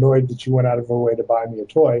got kind of annoyed that she went out of her way to buy me a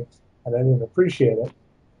toy, and I didn't appreciate it.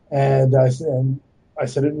 And I said,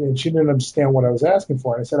 and she didn't understand what I was asking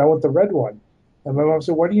for. And I said, I want the red one. And my mom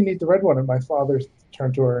said, why do you need the red one? And my father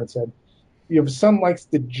turned to her and said, your son likes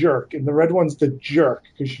the jerk, and the red one's the jerk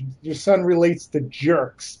because your son relates to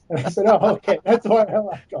jerks. And I said, oh, okay, that's why I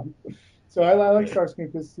like him. So I like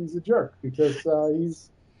Starscream because he's a jerk, because he's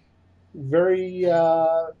very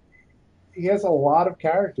he has a lot of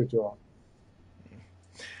character to him.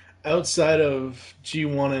 Outside of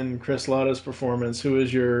G1 and Chris Latta's performance, who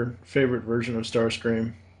is your favorite version of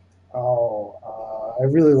Starscream? I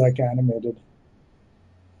really like animated.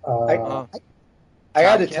 I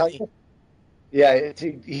got to tell you, yeah,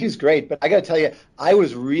 he's great. But I got to tell you, I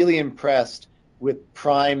was really impressed with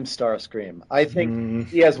Prime Starscream. I think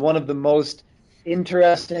he has one of the most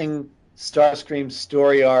interesting Starscream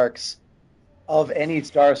story arcs of any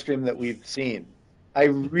Starscream that we've seen. He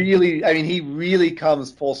really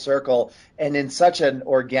comes full circle, and in such an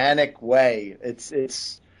organic way.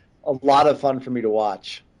 It's a lot of fun for me to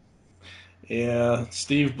watch. Yeah,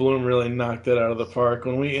 Steve Bloom really knocked it out of the park.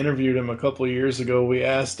 When we interviewed him a couple of years ago, we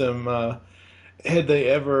asked him, do they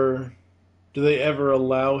ever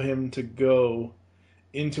allow him to go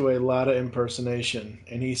into a Latta impersonation?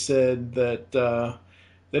 And he said that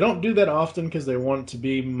they don't do that often because they want it to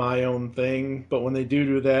be my own thing. But when they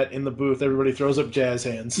do that in the booth, everybody throws up jazz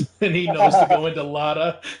hands, and he knows to go into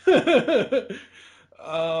Latta.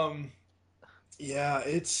 Yeah,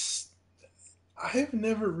 I've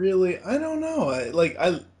never really. I don't know.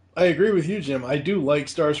 I agree with you, Jim. I do like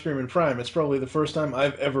Starscream and Prime. It's probably the first time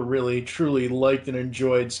I've ever really, truly liked and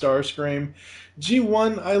enjoyed Starscream.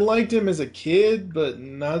 G1, I liked him as a kid, but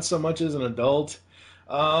not so much as an adult.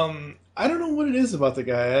 I don't know what it is about the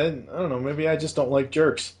guy. I don't know. Maybe I just don't like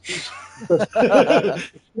jerks.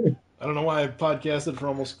 I don't know why I podcasted for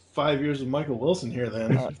almost 5 years with Michael Wilson here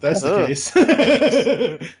then, if that's the case.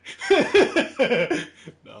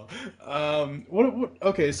 No.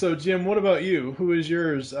 Okay, so Jim, what about you? Who is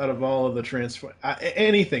yours out of all of the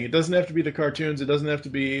anything. It doesn't have to be the cartoons. It doesn't have to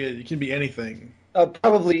be, it can be anything.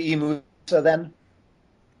 Probably Emusa then.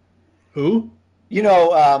 Who? You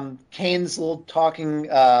know, Kane's little talking,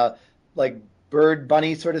 like bird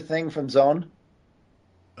bunny sort of thing from Zone.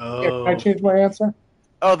 Oh. Can I change my answer?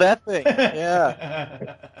 Oh, that thing.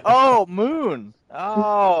 Yeah. Oh, Moon.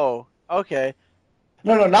 Oh, okay.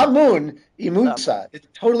 No, not Moon. Emusa. It's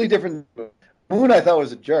totally different. Moon, I thought,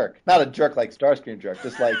 was a jerk. Not a jerk like Starscream jerk.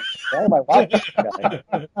 Just like, why am I watching this guy?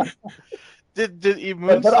 Did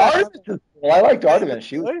Emusa? But Artemis is cool. I liked Artemis.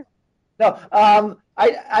 She was... No,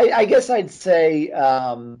 I guess I'd say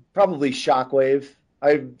probably Shockwave.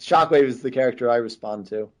 Shockwave is the character I respond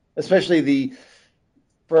to, especially the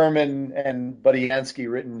Furman and Budiansky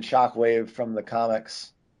written Shockwave from the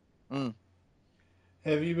comics. Mm.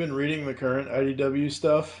 Have you been reading the current IDW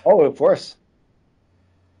stuff? Oh, of course.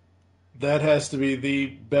 That has to be the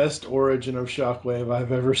best origin of Shockwave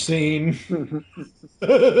I've ever seen.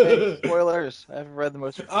 Hey, spoilers. I haven't read the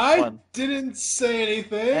most recent one. I didn't say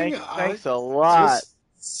anything. Thanks a lot. Just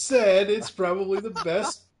said it's probably the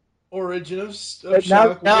best origin of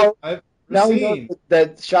Shockwave I've ever seen. We know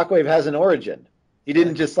that Shockwave has an origin. He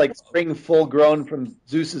didn't just like spring full grown from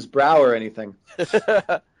Zeus's brow or anything.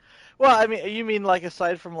 Well, I mean, you mean like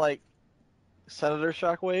aside from like Senator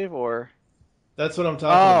Shockwave or? That's what I'm talking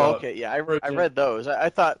about. Oh, okay, yeah, I read those. I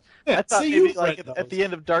thought maybe like at the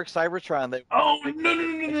end of Dark Cybertron they. Oh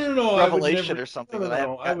no! Revelation or something.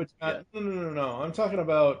 No, I would not. No. I'm talking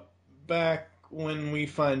about back when we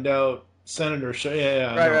find out Senator.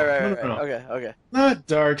 Right. Okay. Not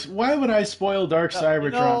Dark. Why would I spoil Dark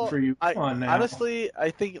Cybertron for you? Come on now. Honestly, I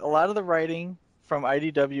think a lot of the writing from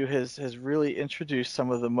IDW has really introduced some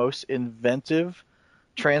of the most inventive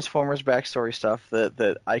Transformers backstory stuff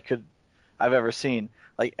that I've ever seen.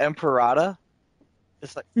 Like Emperata.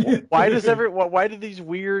 It's like why do these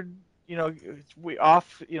weird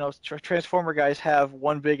Transformer guys have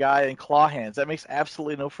one big eye and claw hands? That makes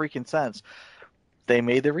absolutely no freaking sense. They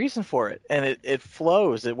made the reason for it, and it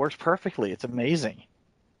flows. It works perfectly. It's amazing.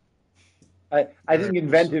 I think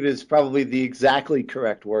inventive is probably the exactly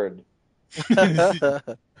correct word. No,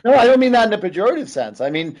 I don't mean that in a pejorative sense. I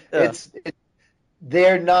mean,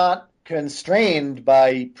 they're not constrained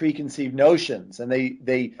by preconceived notions, and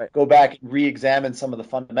they go back and re-examine some of the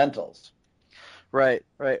fundamentals. Right.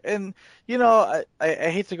 And, I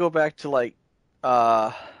hate to go back to, like,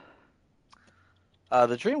 the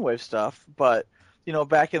Dreamwave stuff, but,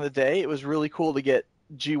 back in the day, it was really cool to get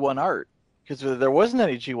G1 art, because there wasn't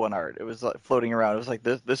any G1 art. It was like floating around. It was like,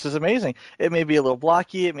 this is amazing. It may be a little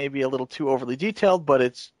blocky. It may be a little too overly detailed, but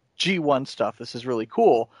it's G1 stuff. This is really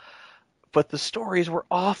cool. But the stories were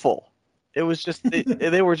awful. It was just,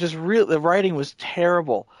 they were just real. The writing was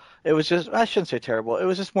terrible. It was just, I shouldn't say terrible. It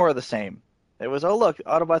was just more of the same. It was, oh, look,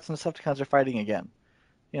 Autobots and Decepticons are fighting again.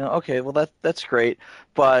 Okay, well, that's great.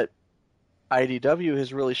 But IDW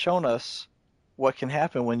has really shown us what can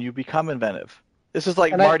happen when you become inventive. This is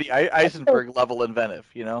like And Marty Eisenberg level inventive,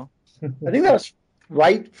 you know? I think that's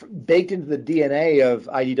baked into the DNA of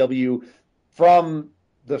IDW from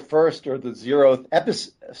the first or the 0th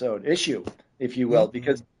episode issue, if you will,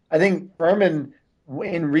 because I think Furman,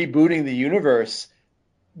 in rebooting the universe,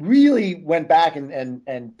 really went back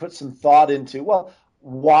and put some thought into, well,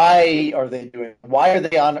 why are they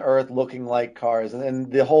on Earth looking like cars,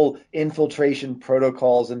 and the whole infiltration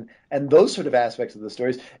protocols and those sort of aspects of the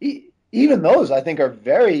stories. Even those, I think, are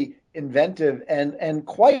very inventive and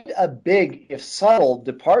quite a big, if subtle,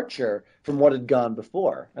 departure from what had gone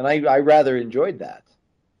before. And I rather enjoyed that.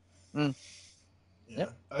 Yeah,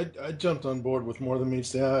 I jumped on board with More Than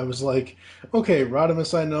Meets the Eye. I was like, okay,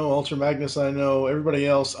 Rodimus I know, Ultra Magnus I know, everybody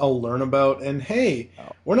else I'll learn about, and hey,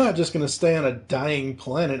 we're not just going to stay on a dying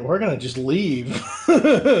planet, we're going to just leave.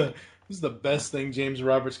 This is the best thing James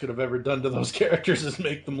Roberts could have ever done to those characters, is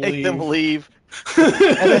make them leave. Make them leave.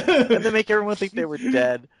 and then make everyone think they were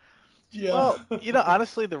dead. Yeah. Well,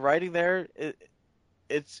 honestly, the writing there,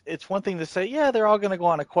 it's one thing to say, yeah, they're all going to go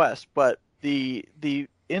on a quest, but the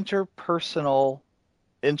intrapersonal,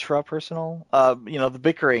 the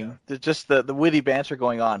bickering, the witty banter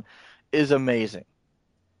going on is amazing.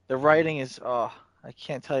 The writing is, I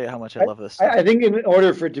can't tell you how much I love this stuff. I think in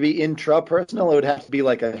order for it to be intrapersonal, it would have to be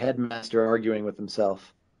like a headmaster arguing with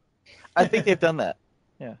himself. I think they've done that.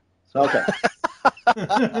 Yeah. Okay.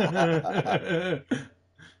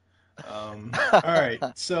 All right,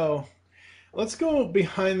 so let's go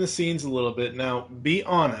behind the scenes a little bit. Now, be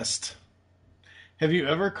honest. Have you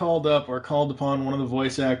ever called up or called upon one of the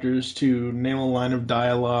voice actors to nail a line of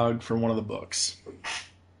dialogue for one of the books?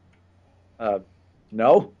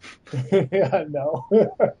 No. Yeah, no.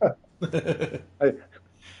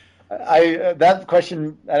 That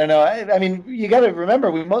question, I don't know. I mean, you got to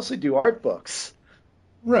remember, we mostly do art books.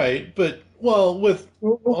 Right, but, with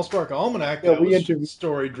Allspark Almanac, that was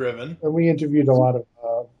story-driven. And we interviewed a lot of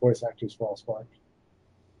voice actors for Allspark.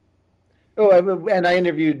 Oh, and I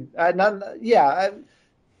interviewed.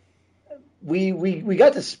 We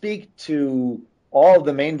got to speak to all of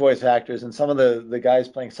the main voice actors and some of the guys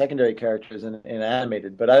playing secondary characters in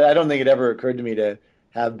animated. But I don't think it ever occurred to me to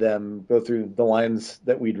have them go through the lines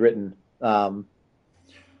that we'd written. Oh,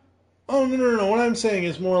 no. What I'm saying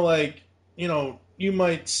is more like, you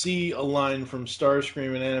might see a line from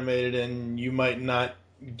Starscream in animated, and you might not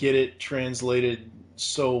get it translated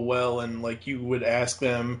so well, and like you would ask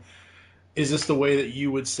them, is this the way that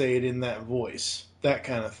you would say it in that voice? That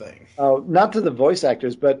kind of thing. Oh, not to the voice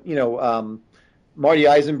actors, but, Marty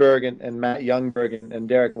Eisenberg and Matt Youngberg and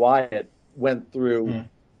Derek Wyatt went through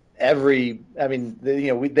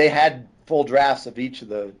they had full drafts of each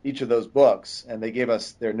of those books, and they gave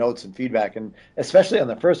us their notes and feedback. And especially on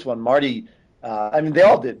the first one, Marty, they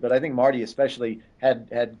all did, but I think Marty especially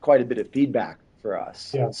had quite a bit of feedback for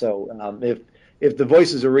us. Yeah. So if the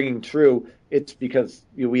voices are ringing true, it's because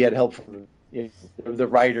we had help from the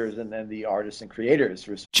writers and then the artists and creators.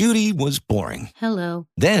 Judy was boring. Hello.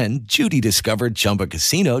 Then Judy discovered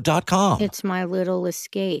ChumbaCasino.com. It's my little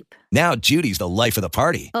escape. Now Judy's the life of the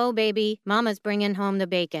party. Oh, baby, mama's bringing home the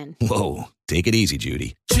bacon. Whoa, take it easy,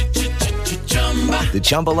 Judy. The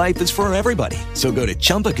Chumba life is for everybody. So go to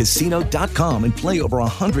ChumbaCasino.com and play over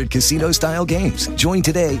 100 casino-style games. Join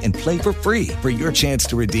today and play for free for your chance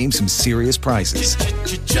to redeem some serious prizes.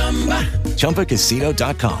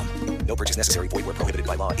 ChumbaCasino.com. No purchase necessary. Void where prohibited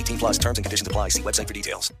by law. 18+ terms and conditions apply. See website for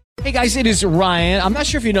details. Hey guys, it is Ryan. I'm not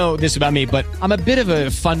sure if you know this about me, but I'm a bit of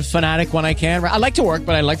a fun fanatic when I can. I like to work,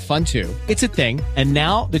 but I like fun too. It's a thing. And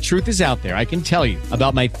now the truth is out there. I can tell you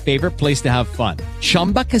about my favorite place to have fun.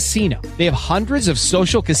 Chumba Casino. They have hundreds of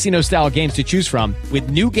social casino style games to choose from with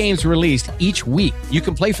new games released each week. You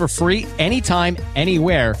can play for free anytime,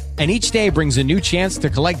 anywhere. And each day brings a new chance to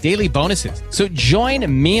collect daily bonuses. So join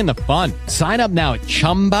me in the fun. Sign up now at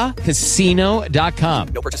ChumbaCasino.com.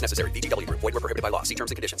 No purchase necessary. VGW. Void where prohibited by law. See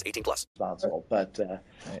terms and conditions. 18+. Responsible, but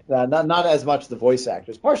not as much the voice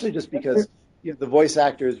actors. Partially just because the voice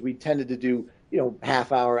actors, we tended to do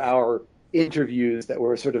hour interviews that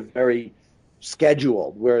were sort of very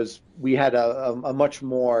scheduled, whereas we had a much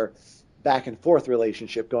more back and forth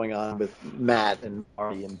relationship going on with Matt and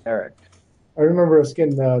Marty and Derek. I remember us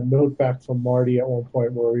getting a note back from Marty at one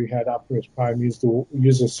point where we had Optimus Prime use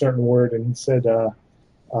a certain word, and he said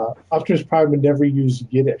Optimus Prime would never use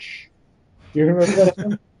Yiddish. Do you remember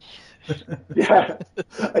that? Yeah,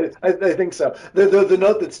 I think so. The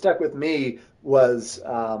note that stuck with me was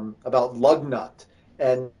about Lugnut,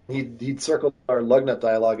 and he'd circled our Lugnut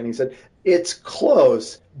dialogue, and he said, it's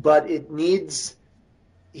close, but it needs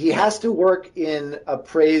he has to work in a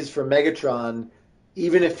praise for Megatron,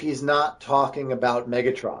 even if he's not talking about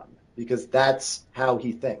Megatron, because that's how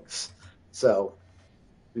he thinks. So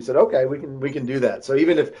we said, okay, we can do that. So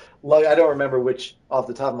even if I don't remember off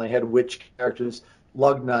the top of my head which characters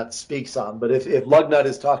Lugnut speaks on, but if Lugnut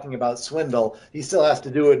is talking about Swindle, he still has to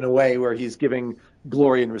do it in a way where he's giving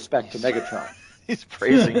glory and respect to Megatron. He's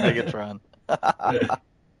praising Megatron.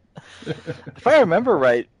 If I remember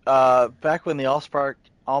right, back when the Allspark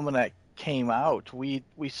Almanac came out, we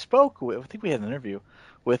spoke with, I think we had an interview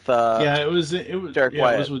with it was Derek Wyatt.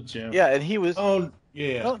 Wyatt. It was with Jim. Yeah, and he was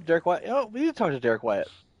Derek Wyatt. Oh, we did talk to Derek Wyatt.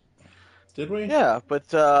 Did we? Yeah,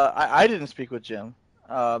 but I didn't speak with Jim.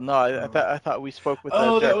 I thought we spoke with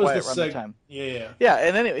Derek Wyatt around the time. Yeah. Yeah,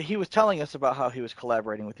 and anyway, he was telling us about how he was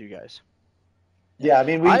collaborating with you guys. Yeah, I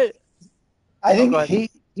mean, I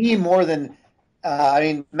think he more than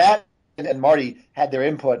Matt and Marty had their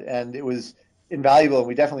input, and it was invaluable, and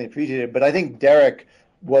we definitely appreciated it. But I think Derek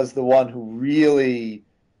was the one who really,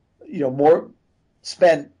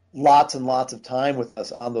 spent lots and lots of time with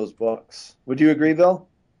us on those books. Would you agree, Bill?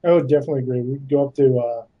 I would definitely agree. We'd go up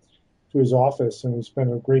to his office, and we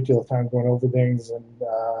spent a great deal of time going over things, and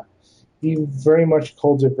he very much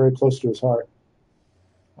holds it very close to his heart.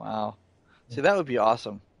 Wow. See, that would be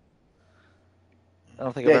awesome. I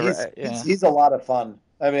don't think I've ever... He's a lot of fun.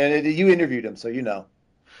 I mean, you interviewed him, so you know.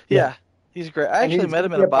 Yeah, he's great. I actually met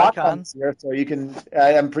him at a BotCon this year, so you can.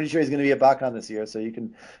 I'm pretty sure he's going to be at BotCon this year, so you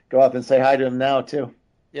can go up and say hi to him now too.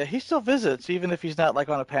 Yeah, he still visits, even if he's not like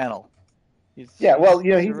on a panel. He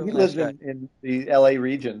lives in the LA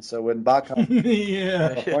region, so when BotCon,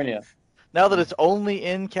 California. Now that it's only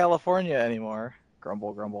in California anymore,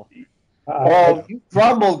 grumble. You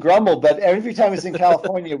grumble, but every time it's in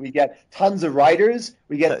California, we get tons of writers,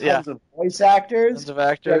 we get tons of voice actors, tons of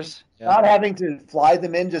actors. Not having to fly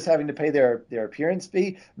them in, just having to pay their appearance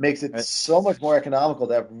fee makes it so much more economical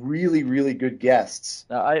to have really, really good guests.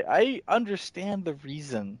 Now, I understand the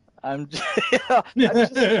reason. I'm just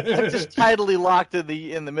tidally locked in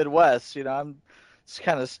the Midwest. I'm just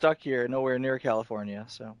kind of stuck here, nowhere near California.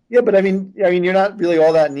 So yeah, but I mean, you're not really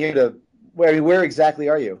all that near to where exactly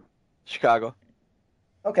are you? Chicago.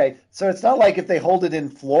 Okay, so it's not like if they hold it in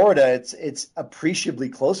Florida, it's appreciably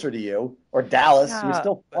closer to you, or Dallas. You're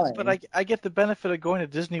still flying. But I get the benefit of going to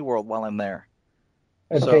Disney World while I'm there.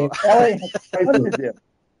 Okay, LA has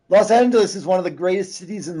Los Angeles is one of the greatest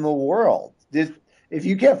cities in the world. If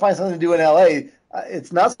you can't find something to do in LA,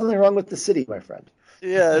 it's not something wrong with the city, my friend.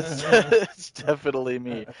 Yeah, it's definitely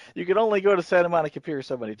me. You can only go to Santa Monica Pier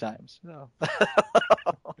so many times. No.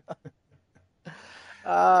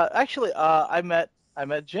 Actually, I met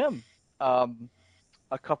Jim. A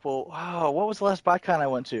couple. What was the last BotCon I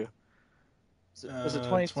went to? Was it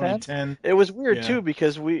 2010? It was weird too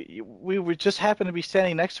because we would just happen to be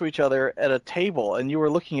standing next to each other at a table, and you were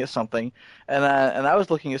looking at something, and I was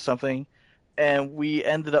looking at something, and we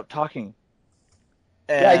ended up talking.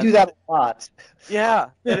 And, I do that a lot. Yeah,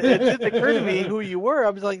 it didn't occur to me who you were. I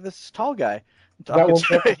was like, this is tall guy. I'm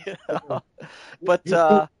talking to. But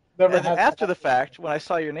and then after the fact, when I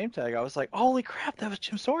saw your name tag, I was like, holy crap, that was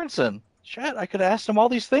Jim Sorensen. Shit, I could have asked him all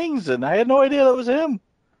these things, and I had no idea that was him.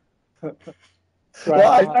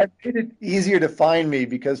 Well, I made it easier to find me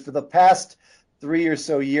because for the past 3 or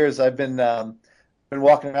so years, I've been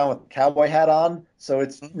walking around with a cowboy hat on, so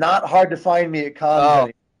it's not hard to find me at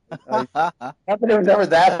cons. Not that it was ever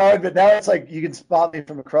that hard, but now it's like you can spot me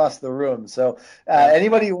from across the room. So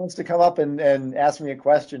anybody who wants to come up and ask me a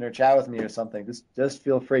question or chat with me or something, just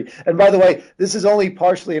feel free. And by the way, this is only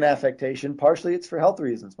partially an affectation. Partially it's for health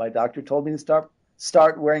reasons. My doctor told me to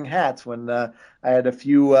start wearing hats when I had a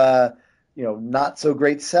few not so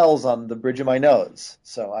great cells on the bridge of my nose.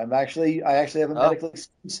 So I actually have a medical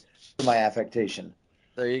excuse for my affectation.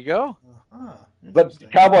 There you go.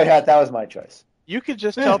 But cowboy hat, that was my choice. You could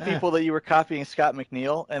just tell people that you were copying Scott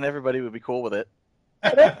McNeil, and everybody would be cool with it. I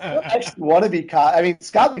don't actually want to be I mean,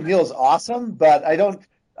 Scott McNeil is awesome, but I don't.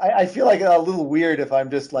 I feel like a little weird if I'm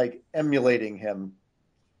just like emulating him.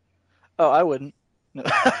 Oh, I wouldn't. Good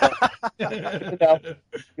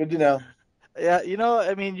to know. Yeah,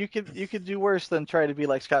 I mean, you could do worse than try to be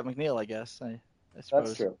like Scott McNeil, I guess. I suppose.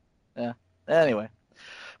 That's true. Yeah. Anyway,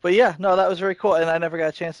 but yeah, no, that was very cool, and I never got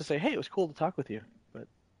a chance to say, hey, it was cool to talk with you. But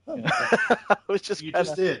it was just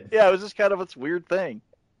just did. Yeah, it was just kind of this weird thing.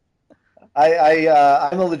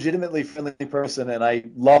 I'm a legitimately friendly person, and I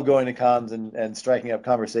love going to cons and striking up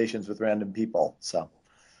conversations with random people. So,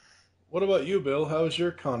 what about you, Bill? How was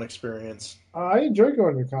your con experience? I enjoy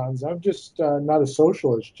going to cons. I'm just not a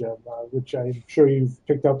socialist, Jim, which I'm sure you've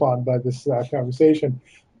picked up on by this conversation.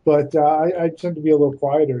 But I tend to be a little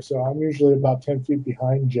quieter, so I'm usually about 10 feet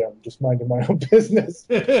behind Jim, just minding my own business.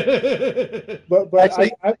 But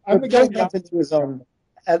Actually, I'm the guy Bill comes into his own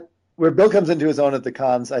where Bill comes into his own at the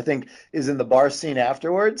cons, I think, is in the bar scene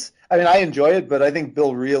afterwards. I mean, I enjoy it, but I think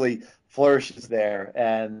Bill really flourishes there,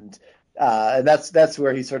 and that's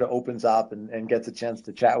where he sort of opens up and gets a chance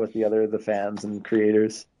to chat with the fans and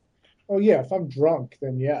creators. Oh yeah, if I'm drunk,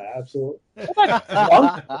 then yeah, absolutely. There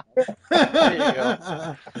you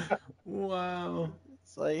go. Wow.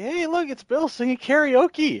 It's like, hey, look, it's Bill singing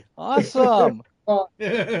karaoke. Awesome. I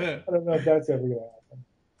don't know if that's ever gonna happen.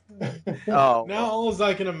 Oh. Now all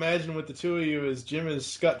I can imagine with the two of you is Jim is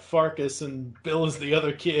Scott Farkas and Bill is the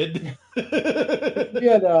other kid. We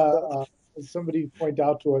had somebody point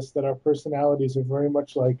out to us that our personalities are very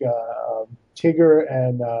much like Tigger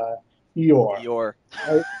and Eeyore. Eeyore.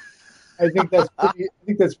 I think that's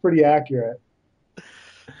pretty accurate.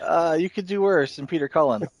 You could do worse than Peter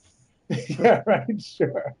Cullen. Yeah, right,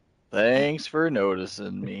 sure. Thanks for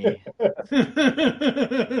noticing me.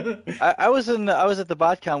 I was at the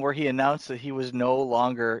BotCon where he announced that he was no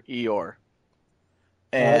longer Eeyore,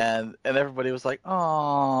 and everybody was like,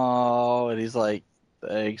 "Oh," and he's like,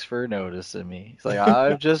 "Thanks for noticing me." He's like,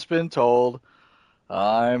 "I've just been told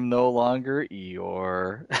I'm no longer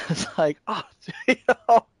Eeyore." It's like, oh,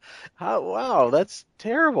 wow, that's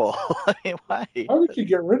terrible. I mean, why? How did you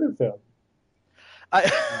get rid of him?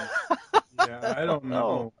 Yeah, I don't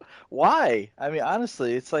know. Why? I mean,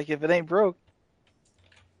 honestly, it's like if it ain't broke,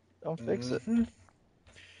 don't fix it.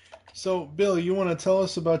 So, Bill, you want to tell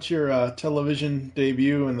us about your television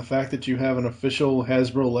debut and the fact that you have an official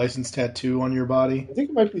Hasbro licensed tattoo on your body? I think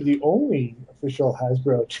it might be the only official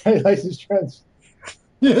Hasbro licensed trans.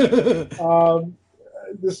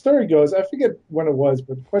 The story goes, I forget when it was,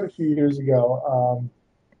 but quite a few years ago,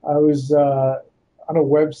 I was on a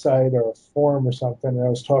website or a forum or something, and I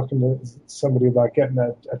was talking to somebody about getting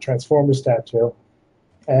a Transformers tattoo.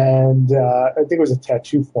 And I think it was a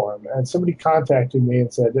tattoo forum. And somebody contacted me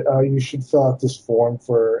and said, you should fill out this form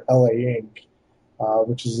for LA Ink,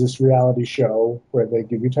 which is this reality show where they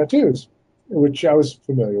give you tattoos, which I was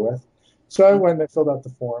familiar with. So I went and I filled out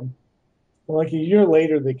the form. And like a year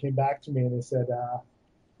later, they came back to me and they said,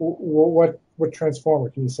 what Transformer?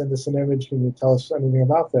 Can you send us an image? Can you tell us anything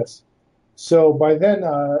about this? So by then,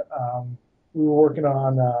 we were working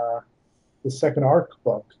on the second ARC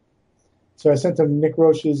book. So I sent them Nick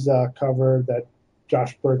Roche's cover that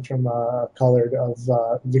Josh Bertram colored of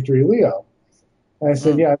Victory Leo. And I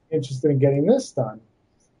said, yeah, I'm interested in getting this done.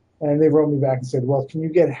 And they wrote me back and said, well, can you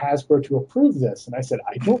get Hasbro to approve this? And I said,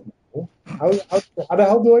 I don't know. How the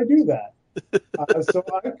hell do I do that? So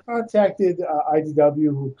I contacted IDW,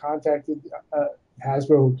 who contacted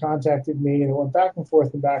Hasbro, who contacted me, and it went back and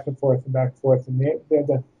forth and back and forth and back and forth. And they had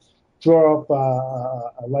to draw up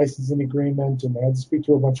a licensing agreement, and they had to speak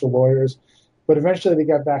to a bunch of lawyers. But eventually they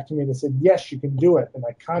got back to me and they said, yes, you can do it. And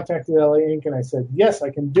I contacted LA Ink and I said, yes,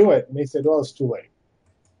 I can do it. And they said, well, it's too late.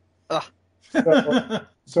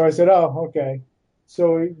 So I said, oh, okay.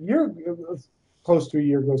 So close to a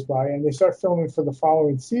year goes by, and they start filming for the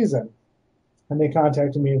following season. And they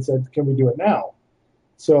contacted me and said, can we do it now?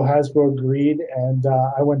 So Hasbro agreed, and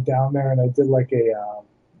I went down there and I did like a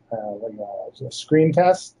screen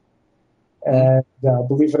test. And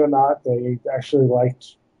believe it or not, they actually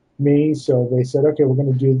liked me. So they said, okay, we're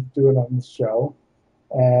going to do it on this show.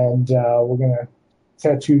 And we're going to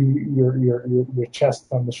tattoo your chest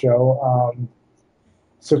on the show.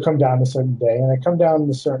 So come down a certain day. And I come down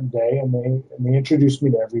a certain day, and they introduced me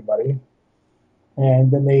to everybody.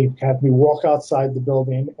 And then they had me walk outside the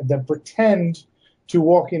building and then pretend to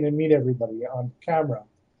walk in and meet everybody on camera.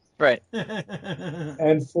 Right.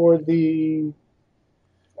 And for the,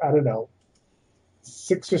 I don't know,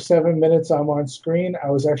 6 or 7 minutes I'm on screen,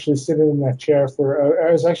 I was actually sitting in that chair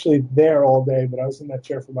I was actually there all day, but I was in that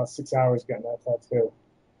chair for about 6 hours getting that tattoo.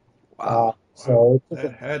 Wow. So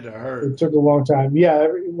that had to hurt. It took a long time. Yeah,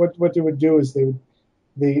 what they would do is they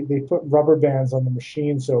put rubber bands on the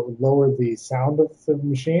machine so it would lower the sound of the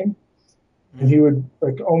machine. And he would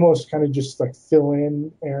like almost kind of just like fill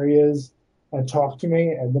in areas and talk to me.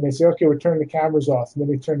 And then they say, okay, we're turning the cameras off. And then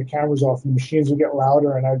they turn the cameras off and the machines would get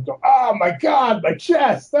louder. And I'd go, oh my God, my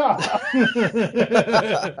chest. Oh.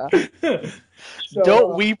 So,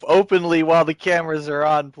 don't weep openly while the cameras are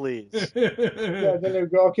on, please. Yeah, then they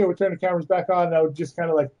would go, okay, we'll turn the cameras back on. And I would just kind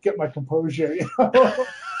of like get my composure, you know?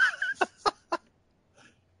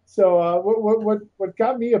 So what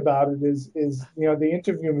got me about it is you know, they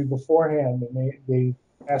interviewed me beforehand and they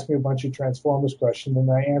asked me a bunch of Transformers questions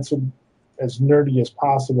and I answered as nerdy as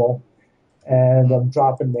possible. and I'm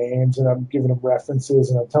dropping names and I'm giving them references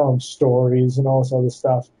and I'm telling them stories and all this other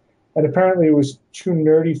stuff. And apparently it was too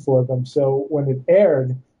nerdy for them. So when it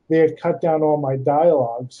aired, they had cut down all my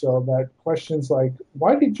dialogue so that questions like,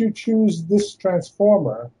 why did you choose this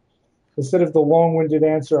Transformer? Instead of the long-winded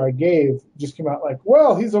answer I gave, just came out like,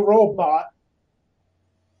 well, he's a robot.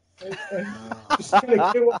 And just kind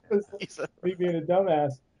of came up as me being a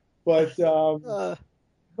dumbass. But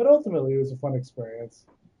ultimately it was a fun experience.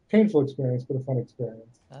 Painful experience, but a fun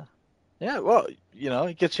experience. Yeah, well,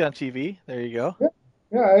 it gets you on TV. There you go.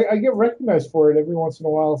 Yeah, I get recognized for it every once in a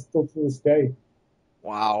while, still to this day.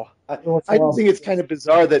 Wow. I think it's kind of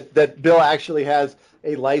bizarre that Bill actually has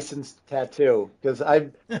a licensed tattoo, because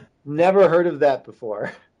I've never heard of that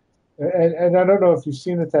before. And I don't know if you've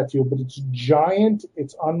seen the tattoo, but it's giant,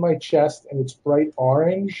 it's on my chest, and it's bright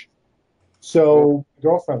orange. So my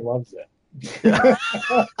girlfriend loves it.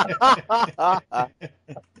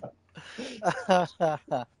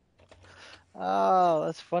 Oh,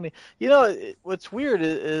 that's funny. What's weird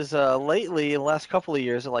is lately, in the last couple of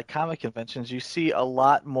years, at like comic conventions, you see a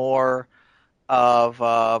lot more of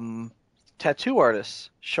tattoo artists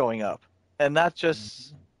showing up, and not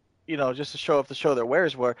just just to show up the show their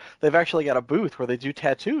wares. Where they've actually got a booth where they do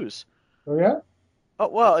tattoos. Oh yeah. Oh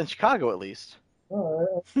well, in Chicago at least.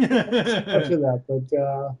 Oh, I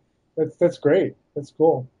that, but that's great. That's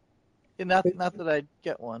cool. Not that I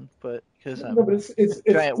get one, but because I'm it's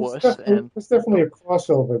giant wuss. It's definitely a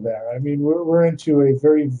crossover there. I mean, we're into a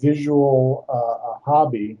very visual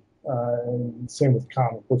hobby. And same with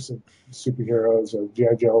comic books and superheroes or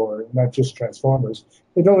G.I. Joe or not just Transformers.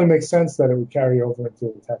 It only makes sense that it would carry over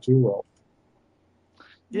into the tattoo world.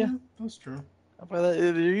 Yeah, that's true. Well,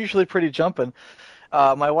 they're usually pretty jumping.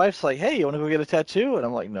 My wife's like, "Hey, you want to go get a tattoo?" And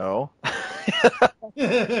I'm like, "No."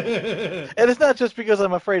 And it's not just because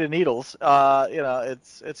I'm afraid of needles.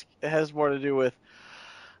 It has more to do with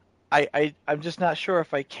I'm just not sure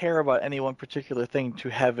if I care about any one particular thing to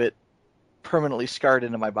have it permanently scarred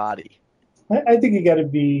into my body. I think you got to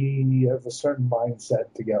be of a certain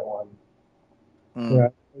mindset to get one. Yeah,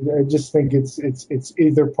 I just think it's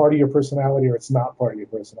either part of your personality or it's not part of your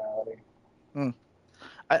personality.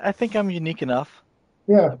 I think I'm unique enough.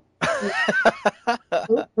 Yeah.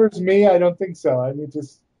 For me, I don't think so. I need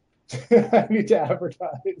to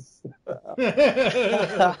advertise.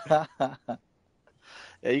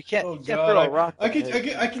 Yeah, you can't. Oh, you can't throw a rock. I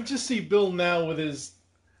can just see Bill now with his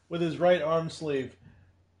right arm sleeve.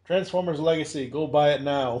 Transformers Legacy, go buy it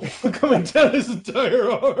now. Coming down his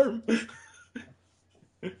entire arm.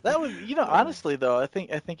 That would, honestly though, I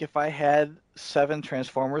think if I had 7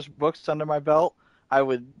 Transformers books under my belt, I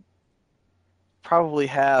would probably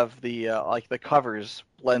have the the covers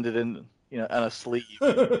blended in, on a sleeve.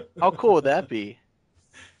 How cool would that be?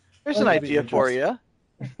 There's an idea for you.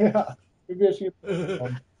 Yeah, maybe I should.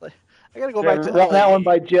 I gotta go back to run that one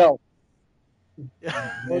by Jill.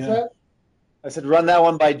 What's that? I said, run that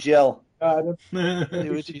one by Jill. See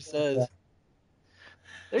what she says.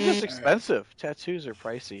 They're just expensive. Tattoos are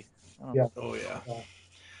pricey. Yeah. Oh yeah.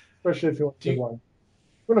 Especially if you want to get one.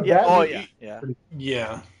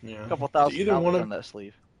 Yeah. A couple thousand dollars on that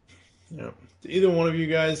sleeve. Yeah. Do either one of you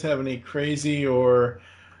guys have any crazy or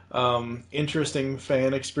interesting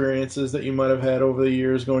fan experiences that you might have had over the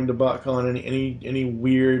years going to BotCon? Any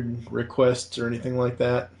weird requests or anything like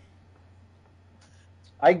that?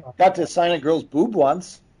 I got to sign a girl's boob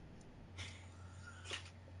once.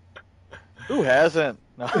 Who hasn't?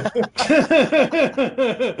 No.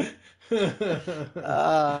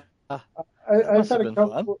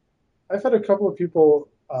 I've had a couple of people,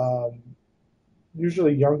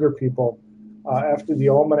 usually younger people, after the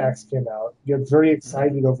almanacs came out, get very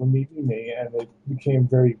excited over meeting me, and it became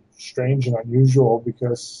very strange and unusual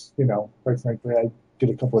because, quite frankly, I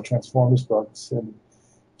did a couple of Transformers books, and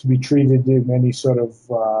to be treated in any sort of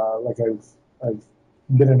like I've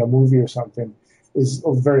been in a movie or something is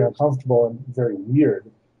very uncomfortable and very weird.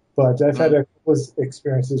 But I've had a couple of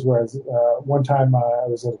experiences where one time I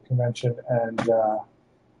was at a convention and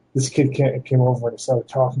this kid came over and started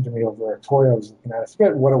talking to me over a toy I was looking at. I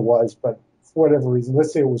forget what it was, but for whatever reason,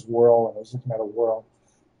 let's say it was Whirl, and I was looking at a Whirl.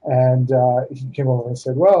 And he came over and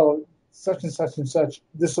said, well, such and such and such,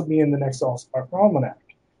 this will be in the next All-Star Almanac.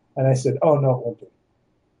 And I said, oh, no, it won't be.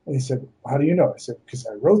 And he said, how do you know? I said, because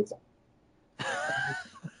I wrote them.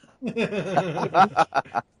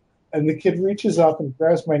 And the kid reaches up and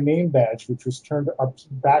grabs my name badge, which was turned up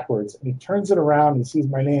backwards, and he turns it around and sees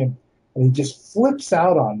my name, and he just flips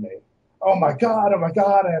out on me. Oh my God,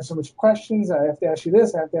 I have so much questions. I have to ask you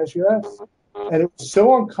this, I have to ask you that. And it was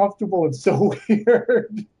so uncomfortable and so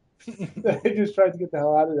weird that I just tried to get the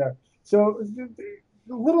hell out of there. So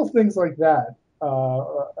little things like that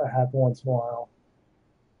happen once in a while.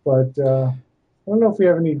 But I don't know if we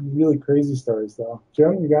have any really crazy stories, though.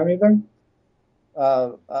 Jim, you got anything?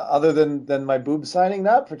 Other than my boob signing,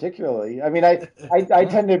 not particularly. I mean, I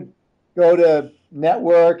tend to go to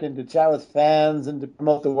network and to chat with fans and to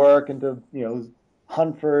promote the work and to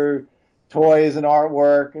hunt for toys and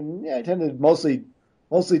artwork, and I tend to mostly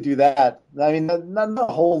do that. I mean, not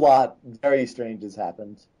a whole lot very strange has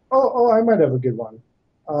happened. Oh, I might have a good one.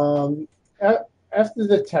 After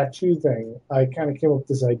the tattoo thing, I kind of came up with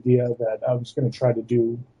this idea that I was going to try to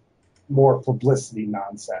do more publicity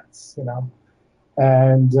nonsense,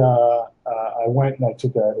 And I went and I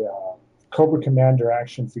took a Cobra Commander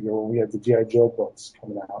action figure when we had the G.I. Joe books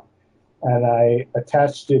coming out, and I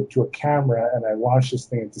attached it to a camera and I launched this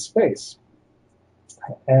thing into space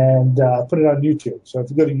and put it on YouTube. So if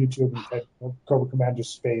you go to YouTube and type Cobra Commander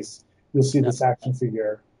space, you'll see this action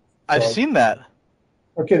figure. I've seen that.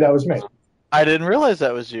 Okay, that was me. I didn't realize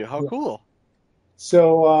that was you. How cool.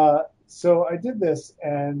 So I did this,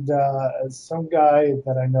 and some guy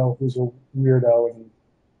that I know who's a weirdo, and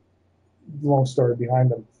long story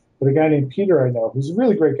behind him, but a guy named Peter I know, who's a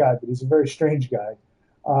really great guy, but he's a very strange guy,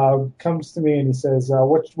 comes to me and he says,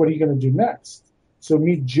 what are you going to do next? So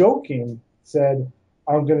me joking said,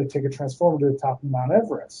 I'm going to take a transformer to the top of Mount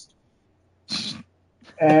Everest.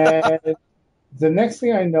 And the next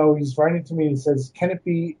thing I know, he's writing to me and he says, can it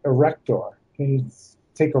be Erector? Can you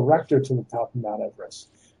take Erector to the top of Mount Everest?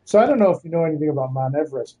 So I don't know if you know anything about Mount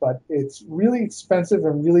Everest, but it's really expensive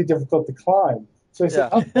and really difficult to climb. So I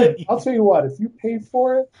said, I'll tell you what, if you pay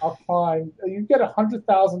for it, I'll climb. You get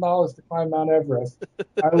 $100,000 to climb Mount Everest.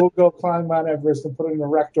 I will go climb Mount Everest and put an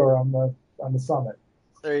Erector on the summit.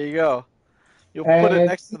 There you go. You'll put it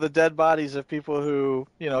next to the dead bodies of people who,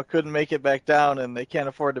 couldn't make it back down and they can't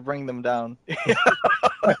afford to bring them down.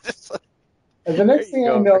 And the next thing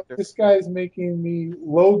I know, this guy is making me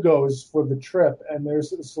logos for the trip, and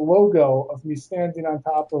there's this logo of me standing on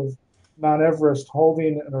top of Mount Everest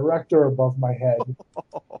holding an Erector above my head.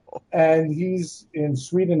 And he's in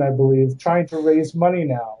Sweden, I believe, trying to raise money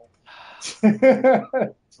now.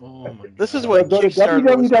 Oh my God. This is what go to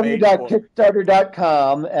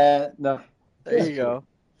www.kickstarter.com and no. There you go.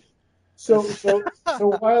 So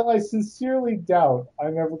while I sincerely doubt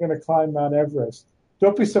I'm ever going to climb Mount Everest,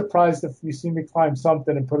 don't be surprised if you see me climb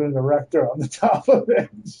something and put an Erector on the top of it.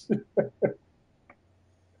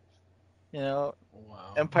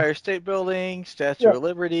 Empire State Building, Statue of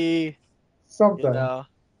Liberty. Something.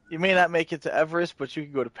 You may not make it to Everest, but you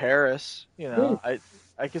can go to Paris. I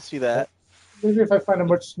can see that. Maybe if I find a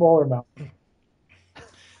much smaller mountain.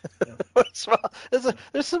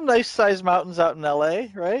 There's some nice sized mountains out in LA,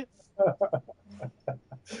 right?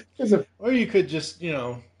 Or you could just,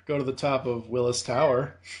 go to the top of Willis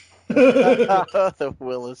Tower. The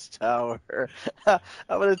Willis Tower. I'm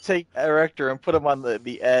going to take Erector and put him on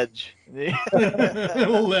the edge.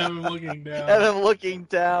 We'll have him looking down. Have him looking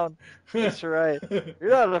down. That's right. You're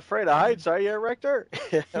not afraid of heights, are you, Erector?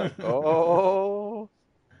 Oh.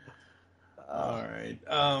 All right.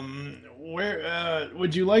 Where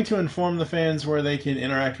would you like to inform the fans where they can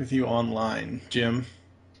interact with you online, Jim?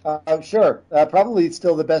 Sure. Probably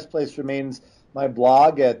still the best place remains my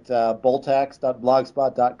blog at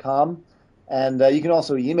boltax.blogspot.com. And you can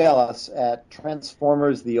also email us at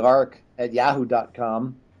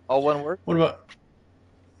transformersthearc@yahoo.com. All one word? What about...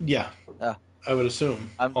 Yeah. I would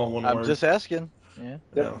assume all one word. I'm just asking. Yeah.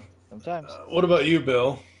 Sometimes. What about you,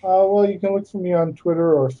 Bill? Well, you can look for me on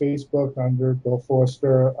Twitter or Facebook under Bill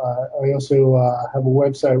Forster. I also have a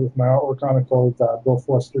website with my artwork on it called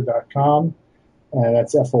BillForster.com, and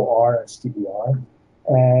that's FORSTER.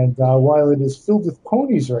 And while it is filled with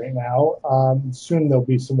ponies right now, soon there'll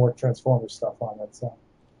be some more Transformers stuff on it. So.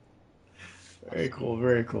 Very cool,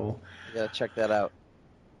 very cool. You gotta check that out.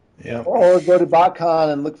 Yeah. Or go to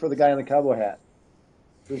BotCon and look for the guy in the cowboy hat.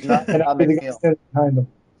 Who's not the guy standing behind him.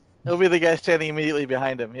 It'll be the guy standing immediately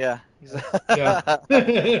behind him, yeah. Yeah.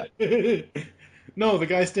 No, the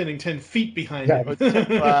guy standing 10 feet behind him.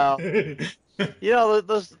 Wow.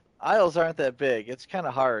 Those aisles aren't that big. It's kind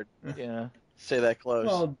of hard, stay that close.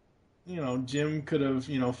 Well, Jim could have,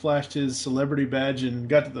 flashed his celebrity badge and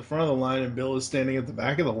got to the front of the line, and Bill is standing at the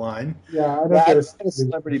back of the line. Yeah, I don't get a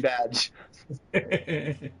celebrity badge.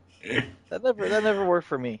 That never worked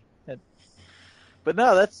for me. But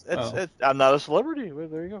no, I'm not a celebrity. Well,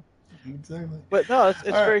 there you go. Exactly. But no, it's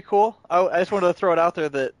very cool. I just wanted to throw it out there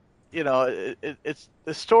that it's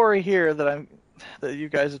the story here that you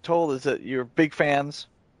guys have told is that you're big fans,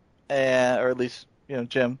 or at least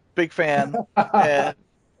Jim, big fan and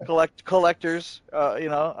collectors,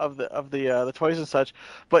 of the toys and such.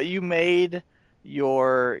 But you made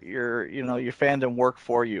your fandom work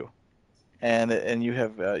for you, and you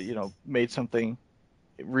have made something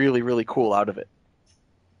really, really cool out of it.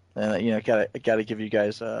 And gotta give you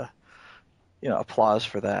guys applause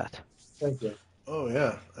for that. Thank you. Oh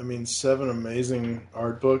yeah, I mean 7 amazing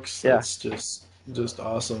art books. Yeah. That's just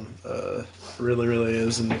awesome. Really, really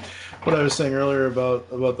is. And what I was saying earlier about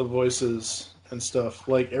the voices and stuff.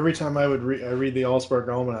 Like every time I read the Allspark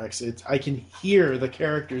Almanacs, I can hear the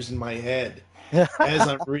characters in my head as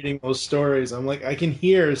I'm reading those stories. I'm like, I can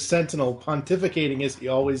hear Sentinel pontificating as he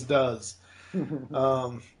always does.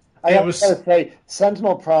 I have to say,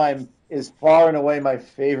 Sentinel Prime is far and away my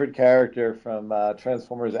favorite character from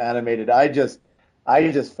Transformers Animated. I just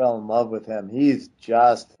fell in love with him. He's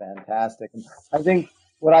just fantastic. And I think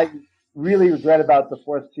what I really regret about the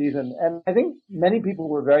 4th season, and I think many people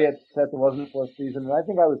were very upset there wasn't a 4th season, and I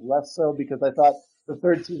think I was less so because I thought the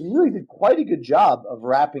 3rd season really did quite a good job of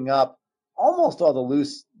wrapping up almost all the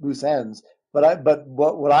loose ends. But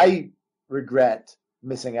what I regret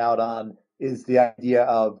missing out on is the idea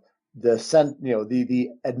of the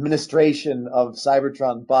administration of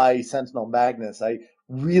Cybertron by Sentinel Magnus. I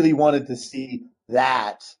really wanted to see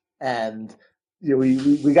that, and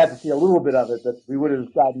we got to see a little bit of it, but we would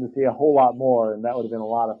have gotten to see a whole lot more, and that would have been a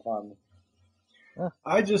lot of fun.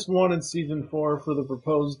 I just wanted season 4 for the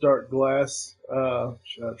proposed Dark Glass,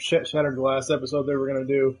 Shattered Glass episode they were going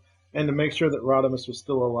to do, and to make sure that Rodimus was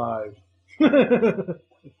still alive. I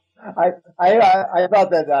thought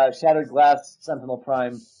that Shattered Glass Sentinel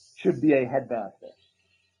Prime should be a headmaster.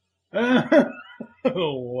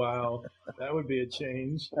 Oh wow, that would be a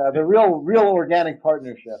change. The real organic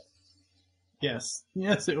partnership. Yes,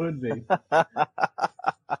 it would be.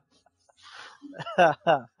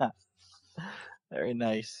 Very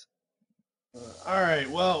nice. All right.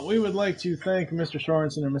 Well, we would like to thank Mr.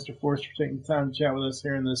 Sorensen and Mr. Force for taking the time to chat with us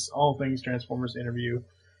here in this All Things Transformers interview.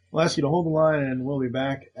 We'll ask you to hold the line, and we'll be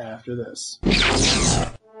back after this.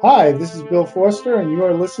 Hi, this is Bill Forster, and you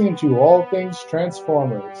are listening to All Things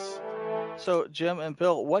Transformers. So, Jim and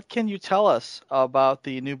Bill, what can you tell us about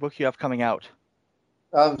the new book you have coming out?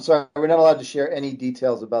 I'm sorry, we're not allowed to share any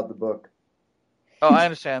details about the book. Oh, I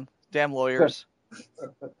understand. Damn lawyers.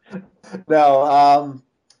 No,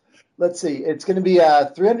 let's see. It's going to be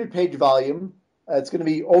a 300-page volume. It's going to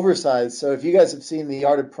be oversized. So if you guys have seen the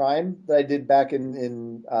Art of Prime that I did back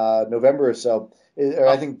in November or so, or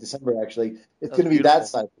I think December actually, it's going to be that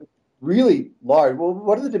size. Really large. Well,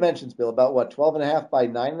 what are the dimensions, Bill? About what, 12.5 by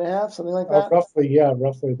 9.5, something like that? Roughly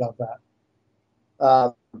about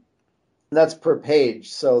that. That's per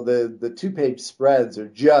page. So the 2-page spreads are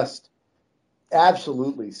just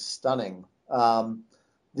absolutely stunning. The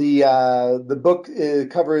book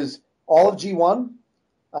covers all of G1,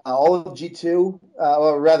 all of G2,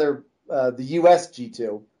 or rather the US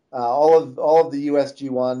G2, all of the US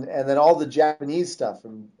G1, and then all the Japanese stuff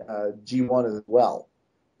from G1 as well.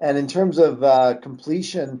 And in terms of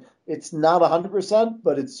completion, it's not 100%,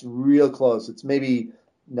 but it's real close. It's maybe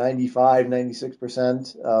 95,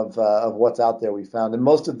 96% of what's out there we found. And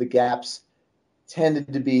most of the gaps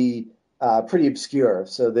tended to be pretty obscure.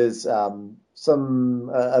 So there's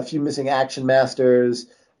a few missing Action Masters,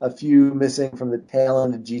 a few missing from the tail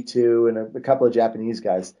end of G2, and a couple of Japanese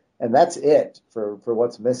guys. And that's it for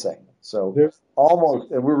what's missing. So almost,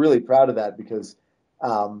 and we're really proud of that because,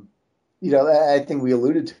 I think we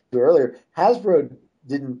alluded to earlier, Hasbro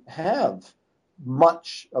didn't have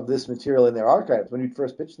much of this material in their archives. When we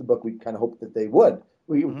first pitched the book, we kind of hoped that they would.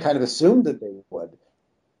 We kind of assumed that they would.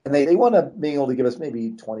 And they wound up being able to give us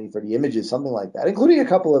maybe 20, 30 images, something like that, including a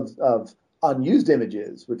couple of unused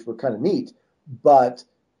images, which were kind of neat. But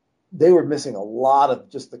they were missing a lot of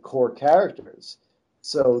just the core characters.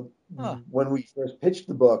 So when we first pitched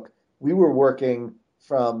the book, we were working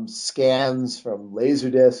from scans from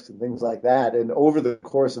Laserdiscs and things like that. And over the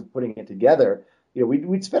course of putting it together,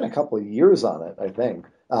 we'd spent a couple of years on it, I think,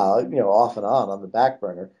 off and on the back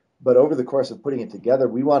burner. But over the course of putting it together,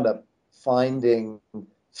 we wound up finding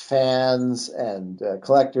fans and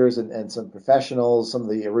collectors and some professionals, some of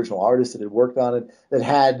the original artists that had worked on it, that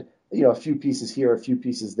had a few pieces here, a few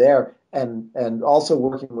pieces there, and also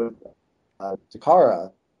working with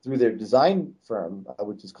Takara through their design firm,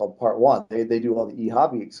 which is called Part One. They do all the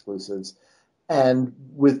eHobby exclusives, and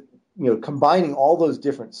with combining all those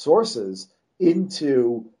different sources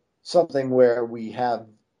into something where we have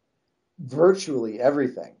virtually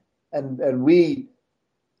everything, and we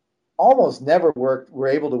almost never were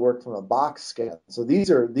able to work from a box scan. So these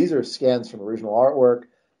are scans from original artwork,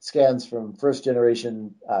 scans from first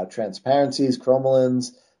generation transparencies,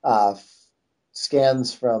 chromolins,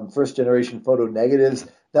 scans from first generation photo negatives,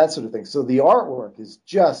 that sort of thing. So the artwork is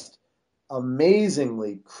just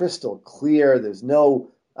amazingly crystal clear. There's no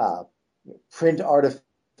print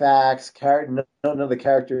artifacts. None of the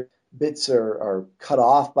character bits are cut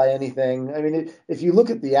off by anything. I mean, if you look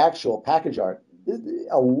at the actual package art,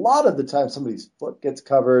 a lot of the time somebody's foot gets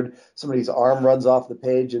covered, somebody's arm runs off the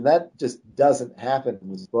page, and that just doesn't happen in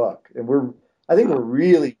this book. And I think we're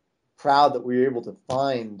really proud that we were able to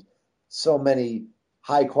find so many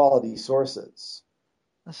high quality sources.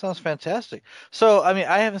 That sounds fantastic. So, I mean,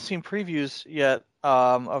 I haven't seen previews yet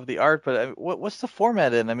of the art, but what's the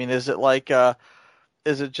format in? I mean, is it like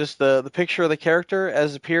is it just the picture of the character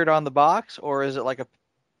as appeared on the box, or is it like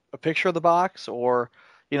a picture of the box, or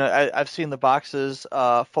I've seen the boxes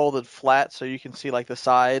folded flat so you can see like the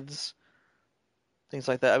sides, things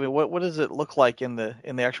like that. I mean, what does it look like in the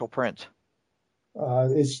actual print?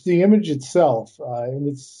 It's the image itself in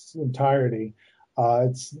its entirety.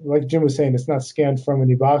 It's like Jim was saying, it's not scanned from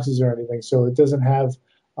any boxes or anything, so it doesn't have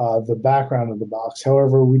the background of the box.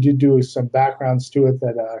 However, we did do some backgrounds to it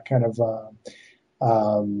that kind of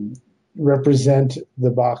represent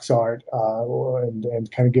the box art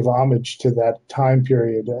and kind of give homage to that time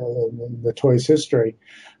period in the toy's history.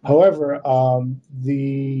 However,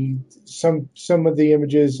 some of the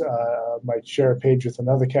images might share a page with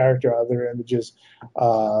another character. Other images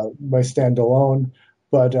might stand alone.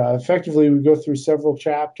 But effectively, we go through several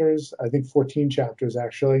chapters, I think 14 chapters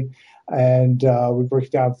actually, and we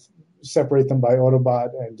break down, separate them by Autobot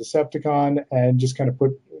and Decepticon, and just kind of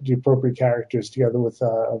put the appropriate characters together with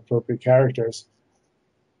appropriate characters.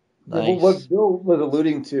 Nice. What Bill was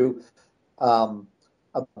alluding to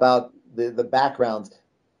about the backgrounds,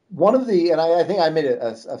 and I think I made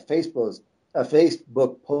a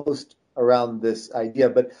Facebook post around this idea,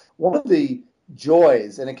 but one of the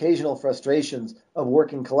joys and occasional frustrations of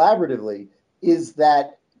working collaboratively is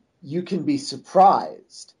that you can be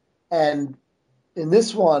surprised. And in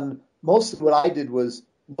this one, mostly what I did was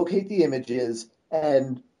locate the images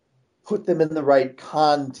and put them in the right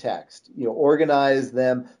context, organize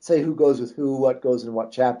them, say who goes with who, what goes in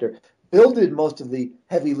what chapter. Bill did most of the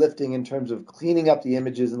heavy lifting in terms of cleaning up the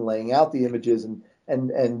images and laying out the images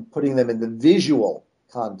and putting them in the visual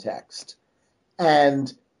context.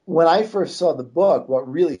 And when I first saw the book,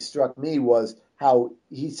 what really struck me was how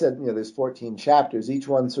he said, there's 14 chapters. Each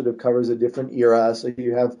one sort of covers a different era. So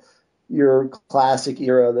you have your classic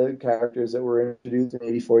era, the characters that were introduced in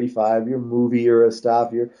 8045, your movie era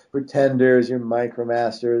stuff, your Pretenders, your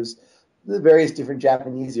Micromasters, the various different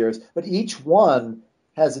Japanese eras. But each one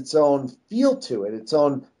has its own feel to it, its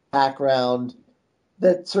own background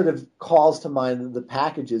that sort of calls to mind the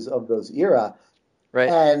packages of those era. Right.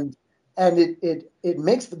 And it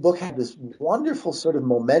makes the book have this wonderful sort of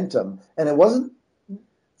momentum. And it wasn't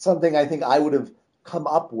something I think I would have come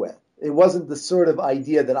up with. It wasn't the sort of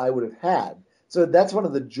idea that I would have had. So that's one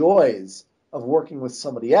of the joys of working with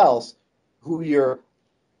somebody else who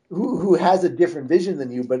has a different vision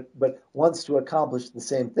than you, but wants to accomplish the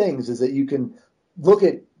same things, is that you can look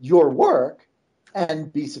at your work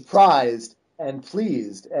and be surprised and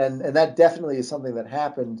pleased. And that definitely is something that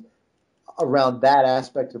happened around that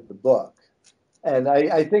aspect of the book. And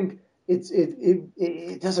I think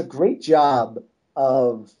it does a great job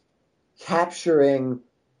of capturing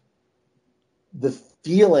the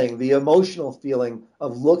feeling, the emotional feeling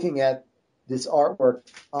of looking at this artwork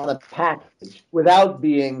on a package without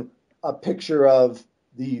being a picture of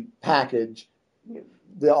the package,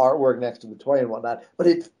 the artwork next to the toy and whatnot, but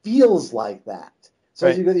it feels like that. So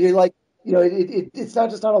right. You're like, it's not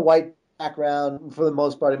just on a white background for the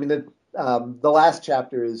most part. I mean, the last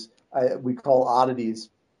chapter is we call oddities,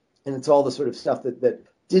 and it's all the sort of stuff that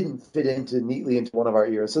didn't fit neatly into one of our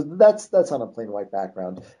eras. So that's on a plain white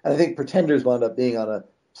background. And I think Pretenders wound up being on a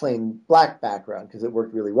plain black background because it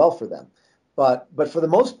worked really well for them. But for the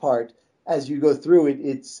most part, as you go through it,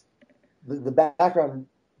 it's the background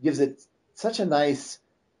gives it such a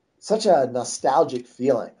nostalgic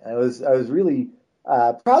feeling. I was really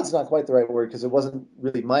proud's not quite the right word because it wasn't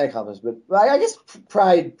really my accomplishment, but I guess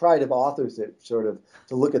pride of authors to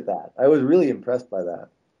look at that. I was really impressed by that.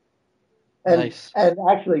 And nice. And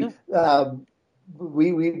actually,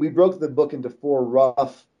 we broke the book into 4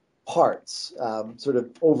 rough parts, sort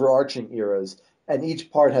of overarching eras, and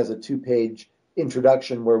each part has a 2-page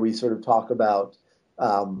introduction where we sort of talk about,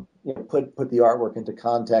 put the artwork into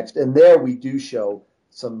context. And there we do show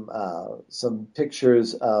some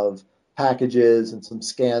pictures of packages and some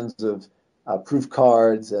scans of proof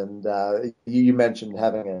cards, and you mentioned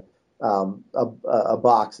having a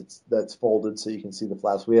box that's folded so you can see the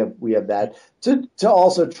flaps. We have that to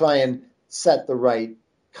also try and set the right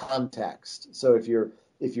context. So if you're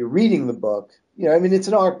reading the book, it's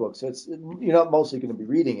an art book, so you're not mostly going to be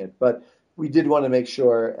reading it, but we did want to make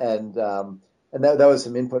sure, and that was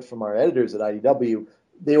some input from our editors at IDW.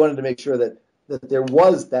 They wanted to make sure that there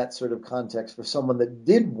was that sort of context for someone that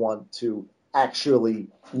did want to actually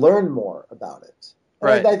learn more about it.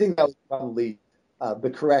 Right. I think that was probably the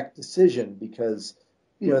correct decision because,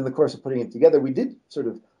 in the course of putting it together, we did sort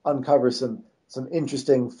of uncover some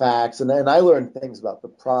interesting facts, and I learned things about the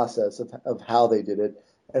process of how they did it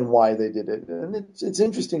and why they did it, and it's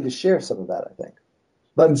interesting to share some of that, I think.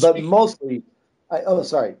 But mostly,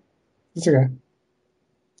 sorry. It's okay.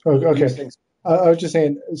 Oh, okay. I was just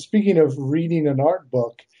saying, speaking of reading an art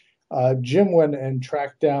book, Jim went and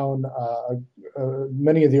tracked down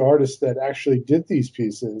many of the artists that actually did these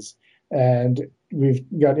pieces, and we've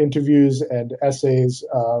got interviews and essays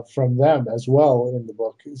from them as well in the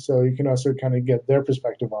book, so you can also kind of get their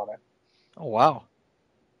perspective on it. Oh, wow.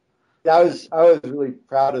 Yeah, I was really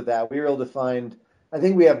proud of that. We were able to find, I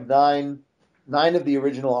think we have nine of the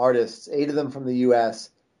original artists, 8 of them from the U.S.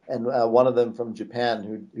 and one of them from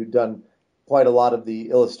Japan who'd done quite a lot of the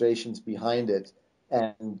illustrations behind it,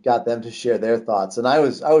 and got them to share their thoughts. And I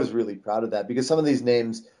was really proud of that because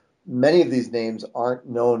many of these names aren't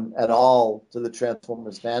known at all to the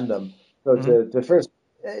Transformers fandom. So to first,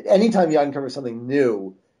 anytime you uncover something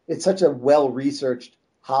new, it's such a well-researched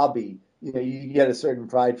hobby. You get a certain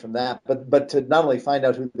pride from that. But to not only find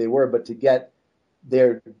out who they were, but to get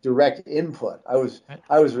their direct input, I was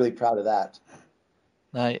really proud of that.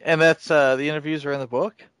 Nice. And that's the interviews are in the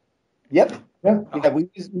book? Yep. Yeah, we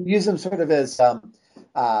use them sort of as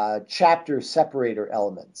chapter separator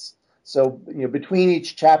elements. So between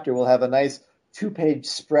each chapter, we'll have a nice 2-page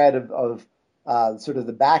spread of sort of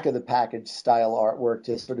the back of the package style artwork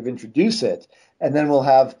to sort of introduce it, and then we'll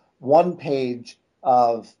have 1 page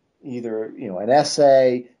of either an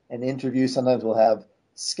essay, an interview. Sometimes we'll have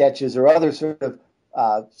sketches or other sort of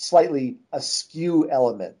slightly askew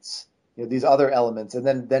elements. These other elements,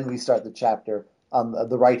 and then we start the chapter on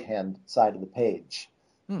the right-hand side of the page.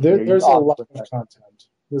 There's a lot of content.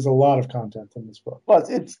 There's a lot of content in this book. Well,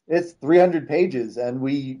 it's 300 pages, and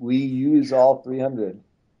we use all 300.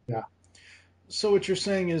 Yeah. So what you're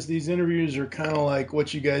saying is these interviews are kind of like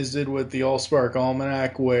what you guys did with the Allspark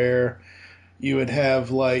Almanac, where you would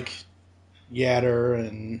have like Yatter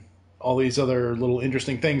and all these other little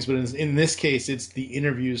interesting things, but in this case, it's the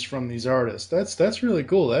interviews from these artists. That's really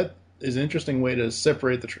cool. That is an interesting way to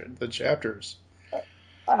separate the chapters.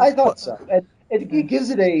 I thought so. And it gives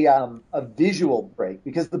it a visual break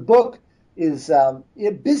because the book is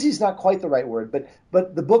busy is not quite the right word,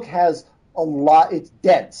 but the book has a lot. It's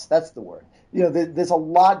dense. That's the word. There's a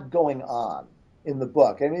lot going on in the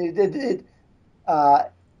book. I mean, the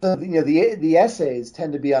essays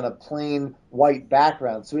tend to be on a plain white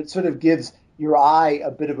background, so it sort of gives your eye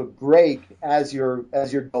a bit of a break as you're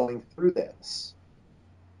going through this.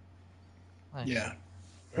 Nice. Yeah.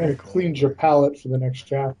 And it cleans your palate for the next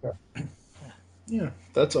chapter. Yeah,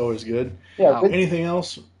 that's always good. Yeah. Anything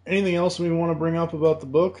else we want to bring up about the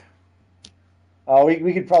book?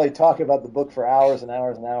 We could probably talk about the book for hours and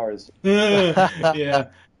hours and hours. Yeah.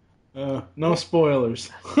 No spoilers.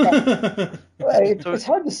 It's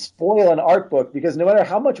hard to spoil an art book because no matter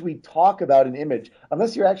how much we talk about an image,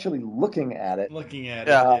 unless you're actually looking at it.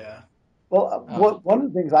 Yeah. Well, one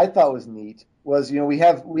of the things I thought was neat was we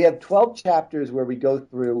have 12 chapters where we go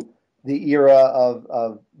through the era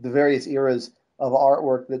of the various eras of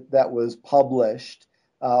artwork that was published.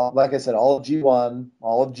 Like I said, all of G1,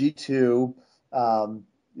 all of G2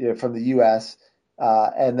 from the US,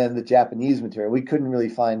 and then the Japanese material. We couldn't really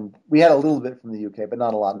find. We had a little bit from the UK, but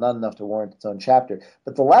not a lot, not enough to warrant its own chapter.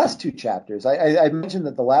 But the last 2 chapters, I mentioned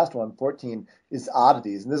that the last one, 14, is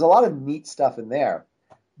oddities, and there's a lot of neat stuff in there.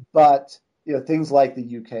 But things like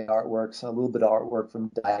the UK artworks, a little bit of artwork from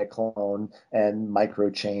Diaclone and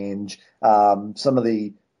Microchange, some of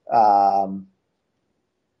the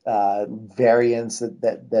variants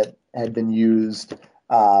that had been used,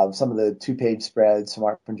 some of the 2-page spreads, some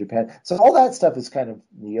art from Japan. So all that stuff is kind of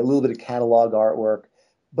neat, a little bit of catalog artwork.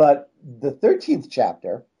 But the 13th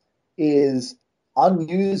chapter is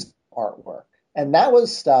unused artwork, and that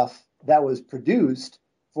was stuff that was produced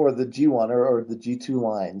for the G1 or the G2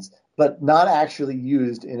 lines, but not actually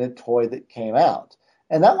used in a toy that came out.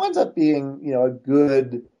 And that winds up being, a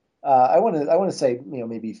good, I want to say,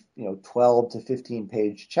 maybe 12 to 15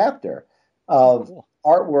 page chapter of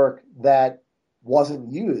artwork that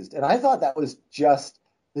wasn't used. And I thought that was just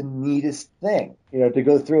the neatest thing, to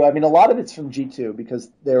go through. I mean, a lot of it's from G2 because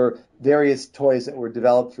there were various toys that were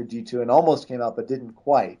developed for G2 and almost came out but didn't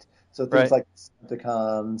quite. So things like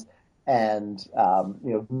Decepticons and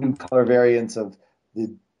new color variants of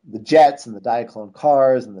the the jets and the Diaclone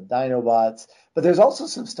cars and the Dinobots. But there's also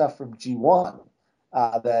some stuff from G1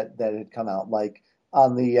 that had come out, like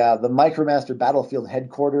on the Micromaster Battlefield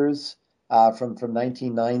Headquarters from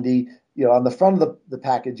 1990. On the front of the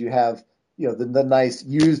package, you have the nice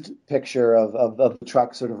used picture of the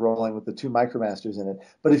truck sort of rolling with the two Micromasters in it.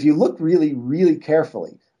 But if you look really, really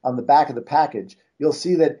carefully on the back of the package, you'll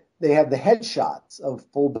see that they have the headshots of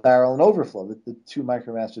Full Barrel and Overflow, the two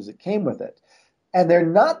Micromasters that came with it. And they're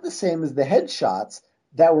not the same as the headshots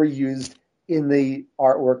that were used in the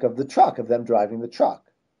artwork of the truck, of them driving the truck.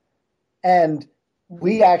 And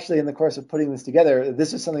we actually, in the course of putting this together,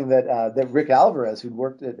 this is something that Rick Alvarez, who'd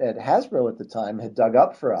worked at Hasbro at the time, had dug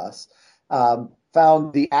up for us,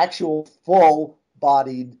 found the actual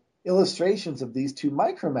full-bodied illustrations of these two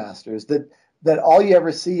Micromasters that all you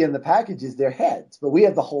ever see in the package is their heads, but we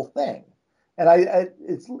have the whole thing. And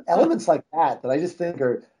it's elements like that I just think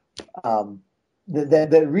are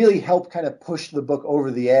that really help kind of push the book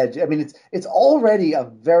over the edge. I mean, it's already a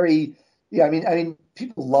very I mean,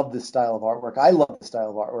 people love this style of artwork. I love the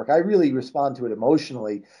style of artwork. I really respond to it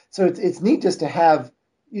emotionally. So it's neat just to have,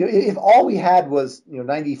 if all we had was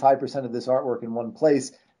 95% of this artwork in one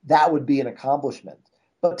place, that would be an accomplishment.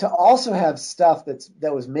 But to also have stuff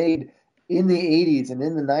that was made in the 80s and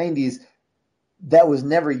in the 90s that was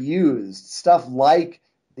never used, stuff like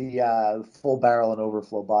the Full Barrel and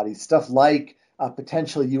Overflow bodies, stuff like a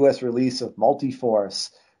potential U.S. release of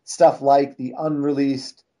Multiforce, stuff like the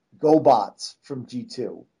unreleased GoBots from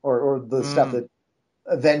G2, or the stuff that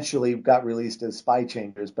eventually got released as Spy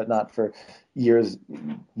Changers, but not for years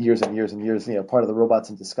and years and years, part of the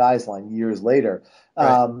Robots in Disguise line years later.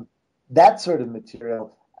 Right. That sort of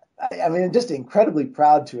material, I mean, I'm just incredibly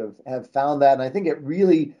proud to have found that, and I think it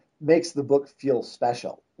really makes the book feel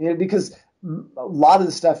special. Because a lot of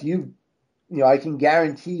the stuff I can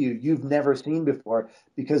guarantee you've never seen before,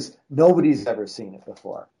 because nobody's ever seen it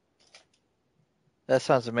before. That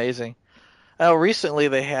sounds amazing. Recently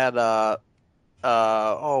they had what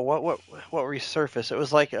resurfaced? It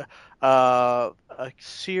was like a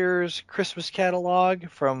Sears Christmas catalog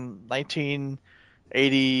from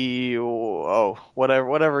 1980,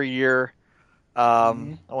 whatever year. I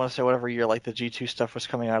want to say whatever year, like the G2 stuff was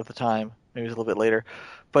coming out at the time. Maybe it was a little bit later,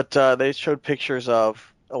 but they showed pictures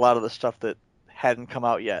of a lot of the stuff that hadn't come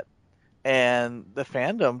out yet, and the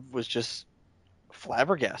fandom was just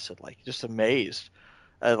flabbergasted, like just amazed.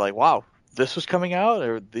 Like, wow, this was coming out,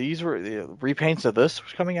 or these were repaints of this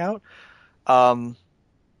was coming out. So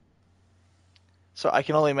I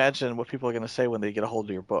can only imagine what people are going to say when they get a hold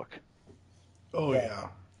of your book. Oh yeah,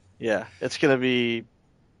 yeah, it's going to be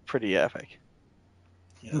pretty epic.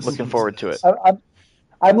 Yes. Looking forward to it.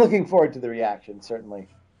 I'm looking forward to the reaction, certainly.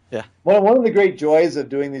 Yeah. One of the great joys of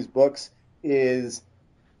doing these books is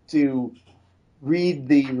to read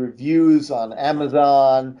the reviews on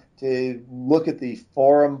Amazon, to look at the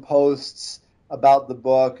forum posts about the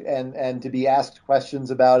book, and to be asked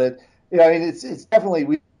questions about it. I mean, it's definitely,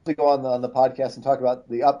 we have to go on the podcast and talk about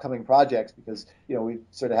the upcoming projects, because we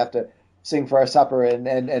sort of have to sing for our supper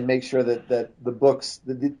and make sure that the books,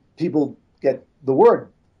 the people get the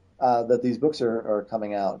word that these books are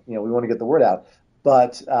coming out. We want to get the word out,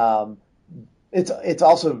 but it's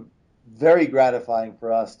also very gratifying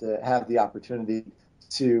for us to have the opportunity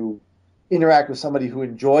to interact with somebody who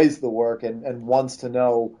enjoys the work and wants to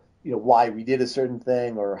know why we did a certain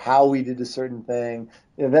thing or how we did a certain thing.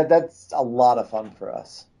 That's a lot of fun for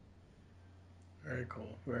us. Very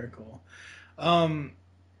cool. Very cool.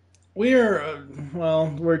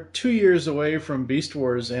 We're 2 years away from Beast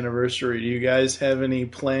Wars anniversary. Do you guys have any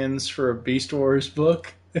plans for a Beast Wars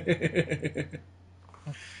book?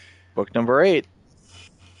 Book number 8.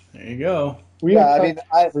 There you go.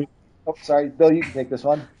 Sorry, Bill, you can take this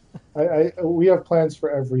one. We have plans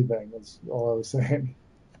for everything. That's all I was saying.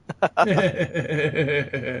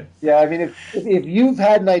 Yeah, I mean, if you've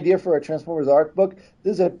had an idea for a Transformers art book,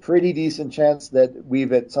 there's a pretty decent chance that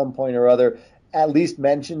we've at some point or other at least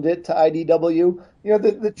mentioned it to IDW.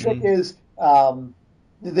 The trick is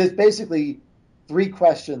there's basically 3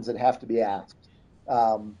 questions that have to be asked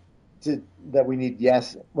that we need.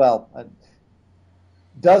 Yes,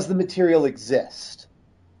 does the material exist?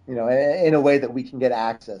 In a way that we can get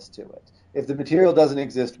access to it. If the material doesn't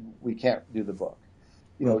exist, we can't do the book.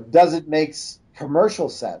 Does it make commercial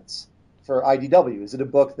sense for IDW? Is it a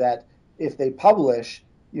book that, if they publish,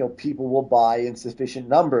 people will buy in sufficient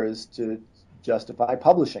numbers to justify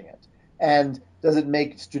publishing it? And does it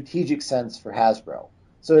make strategic sense for Hasbro?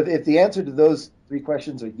 So if the answer to those 3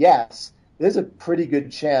 questions are yes, there's a pretty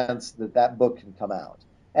good chance that book can come out.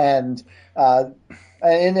 And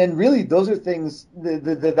really, those are things.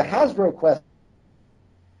 The Hasbro question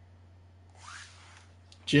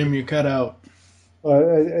Jim, you cut out.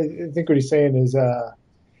 I think what he's saying is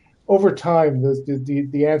over time,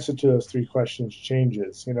 the answer to those three questions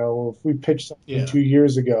changes. You know, if we pitched something 2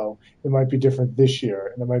 years ago, it might be different this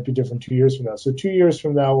year, and it might be different 2 years from now. So 2 years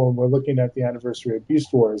from now, when we're looking at the anniversary of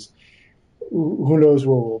Beast Wars, who knows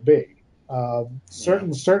where we'll be?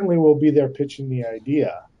 Certainly we'll be there pitching the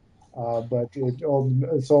idea, but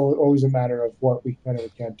it's always a matter of what we can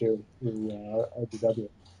and can't do through IDW.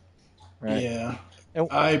 Right. Yeah.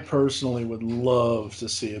 I personally would love to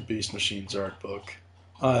see a Beast Machines art book.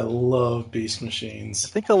 I love Beast Machines. I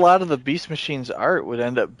think a lot of the Beast Machines art would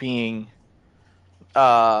end up being,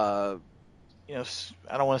 I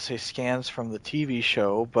don't want to say scans from the TV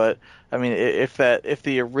show, but I mean, if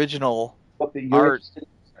the original art,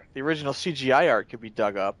 the original CGI art could be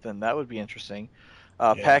dug up, then that would be interesting.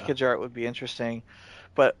 Package art would be interesting,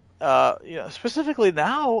 but specifically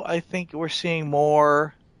now, I think we're seeing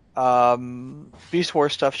more Beast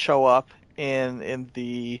Wars stuff show up in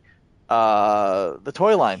the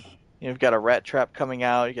toy line. You've got a Rat Trap coming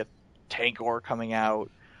out. You got Tankor coming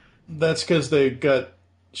out. That's because they got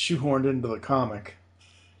shoehorned into the comic.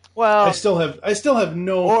 Well, I still have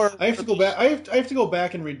no. I have to go back. I have to go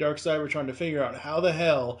back and read Dark Cybertron to figure out how the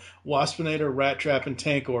hell Waspinator, Rat Trap, and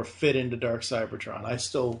Tankor fit into Dark Cybertron. I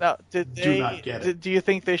still do not get it. Do you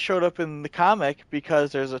think they showed up in the comic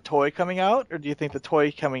because there's a toy coming out, or do you think the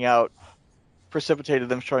toy coming out precipitated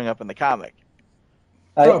them showing up in the comic?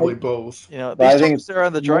 Probably both. You know, these toys are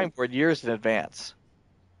on the drawing board years in advance.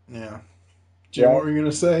 Yeah. Jim, what were you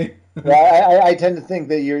going to say? I tend to think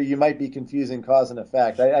that you might be confusing cause and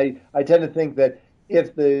effect. I tend to think that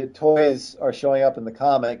if the toys are showing up in the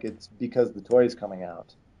comic, it's because the toy is coming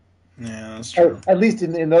out. Yeah, that's true. At least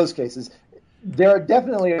in those cases. There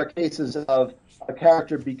definitely are cases of a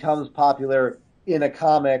character becomes popular in a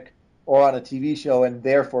comic or on a TV show and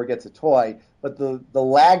therefore gets a toy, but the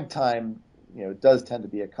lag time, does tend to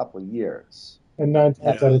be a couple of years. And 9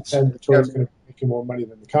 times out of 10, the toy is going to be making more money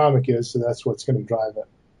than the comic is, so that's what's going to drive it.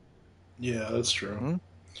 Yeah, that's true. Mm-hmm.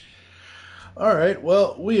 All right.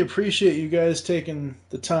 Well, we appreciate you guys taking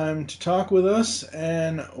the time to talk with us,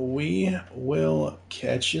 and we will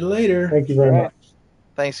catch you later. Thank you very much.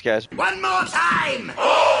 Thanks, guys. One more time!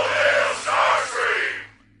 All hail Starscream!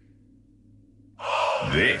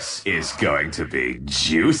 This is going to be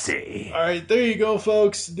juicy. All right, there you go,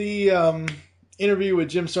 folks. The interview with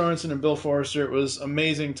Jim Sorensen and Bill Forster, it was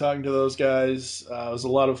amazing talking to those guys. It was a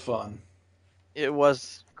lot of fun. It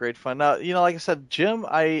was great fun. Now, like I said, Jim,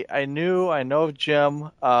 I know of Jim.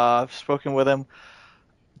 I've spoken with him.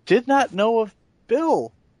 Did not know of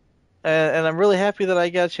Bill. And I'm really happy that I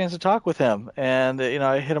got a chance to talk with him. And,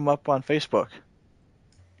 I hit him up on Facebook.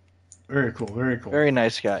 Very cool, very cool. Very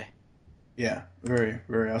nice guy. Yeah, very,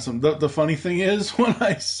 very awesome. The funny thing is, when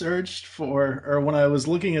I searched when I was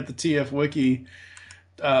looking at the TF Wiki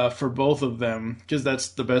for both of them, because that's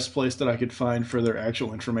the best place that I could find for their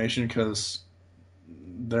actual information, because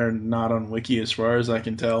they're not on Wiki as far as I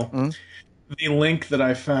can tell. Mm-hmm. The link that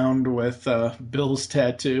I found with Bill's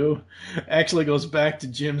tattoo actually goes back to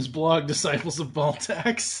Jim's blog, Disciples of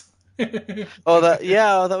Baltax.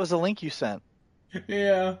 that was a link you sent.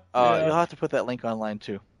 Yeah. You'll have to put that link online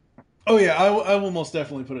too. Oh yeah, I will most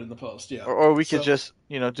definitely put it in the post. Yeah. Or we could just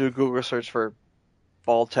do a Google search for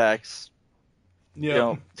Baltax.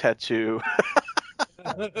 Tattoo.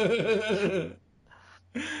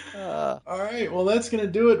 All right, well, that's going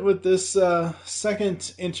to do it with this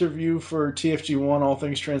second interview for TFG1, All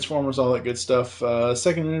Things Transformers, all that good stuff.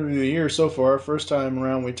 Second interview of the year so far. First time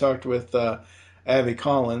around, we talked with Abby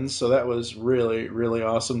Collins, so that was really, really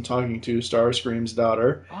awesome, talking to Starscream's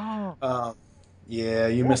daughter. Oh. Yeah,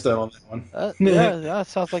 you missed out on that one. That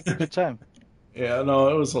sounds like a good time. Yeah, no,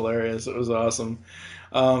 it was hilarious. It was awesome.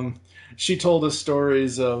 She told us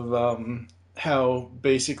stories of how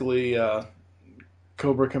basically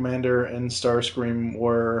Cobra Commander and Starscream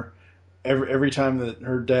were every time that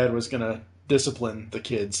her dad was going to discipline the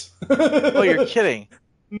kids. Oh, you're kidding.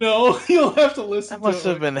 No, you'll have to listen to it. That must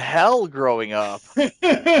have been hell growing up.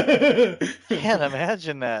 Can't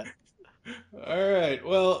imagine that. All right.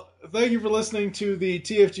 Well, thank you for listening to the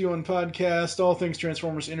TFG1 podcast, All Things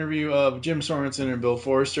Transformers interview of Jim Sorensen and Bill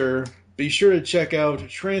Forster. Be sure to check out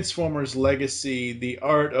Transformers Legacy, the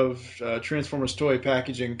art of Transformers toy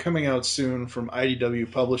packaging, coming out soon from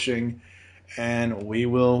IDW Publishing. And we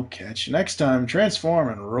will catch you next time. Transform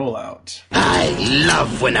and roll out. I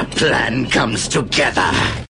love when a plan comes together.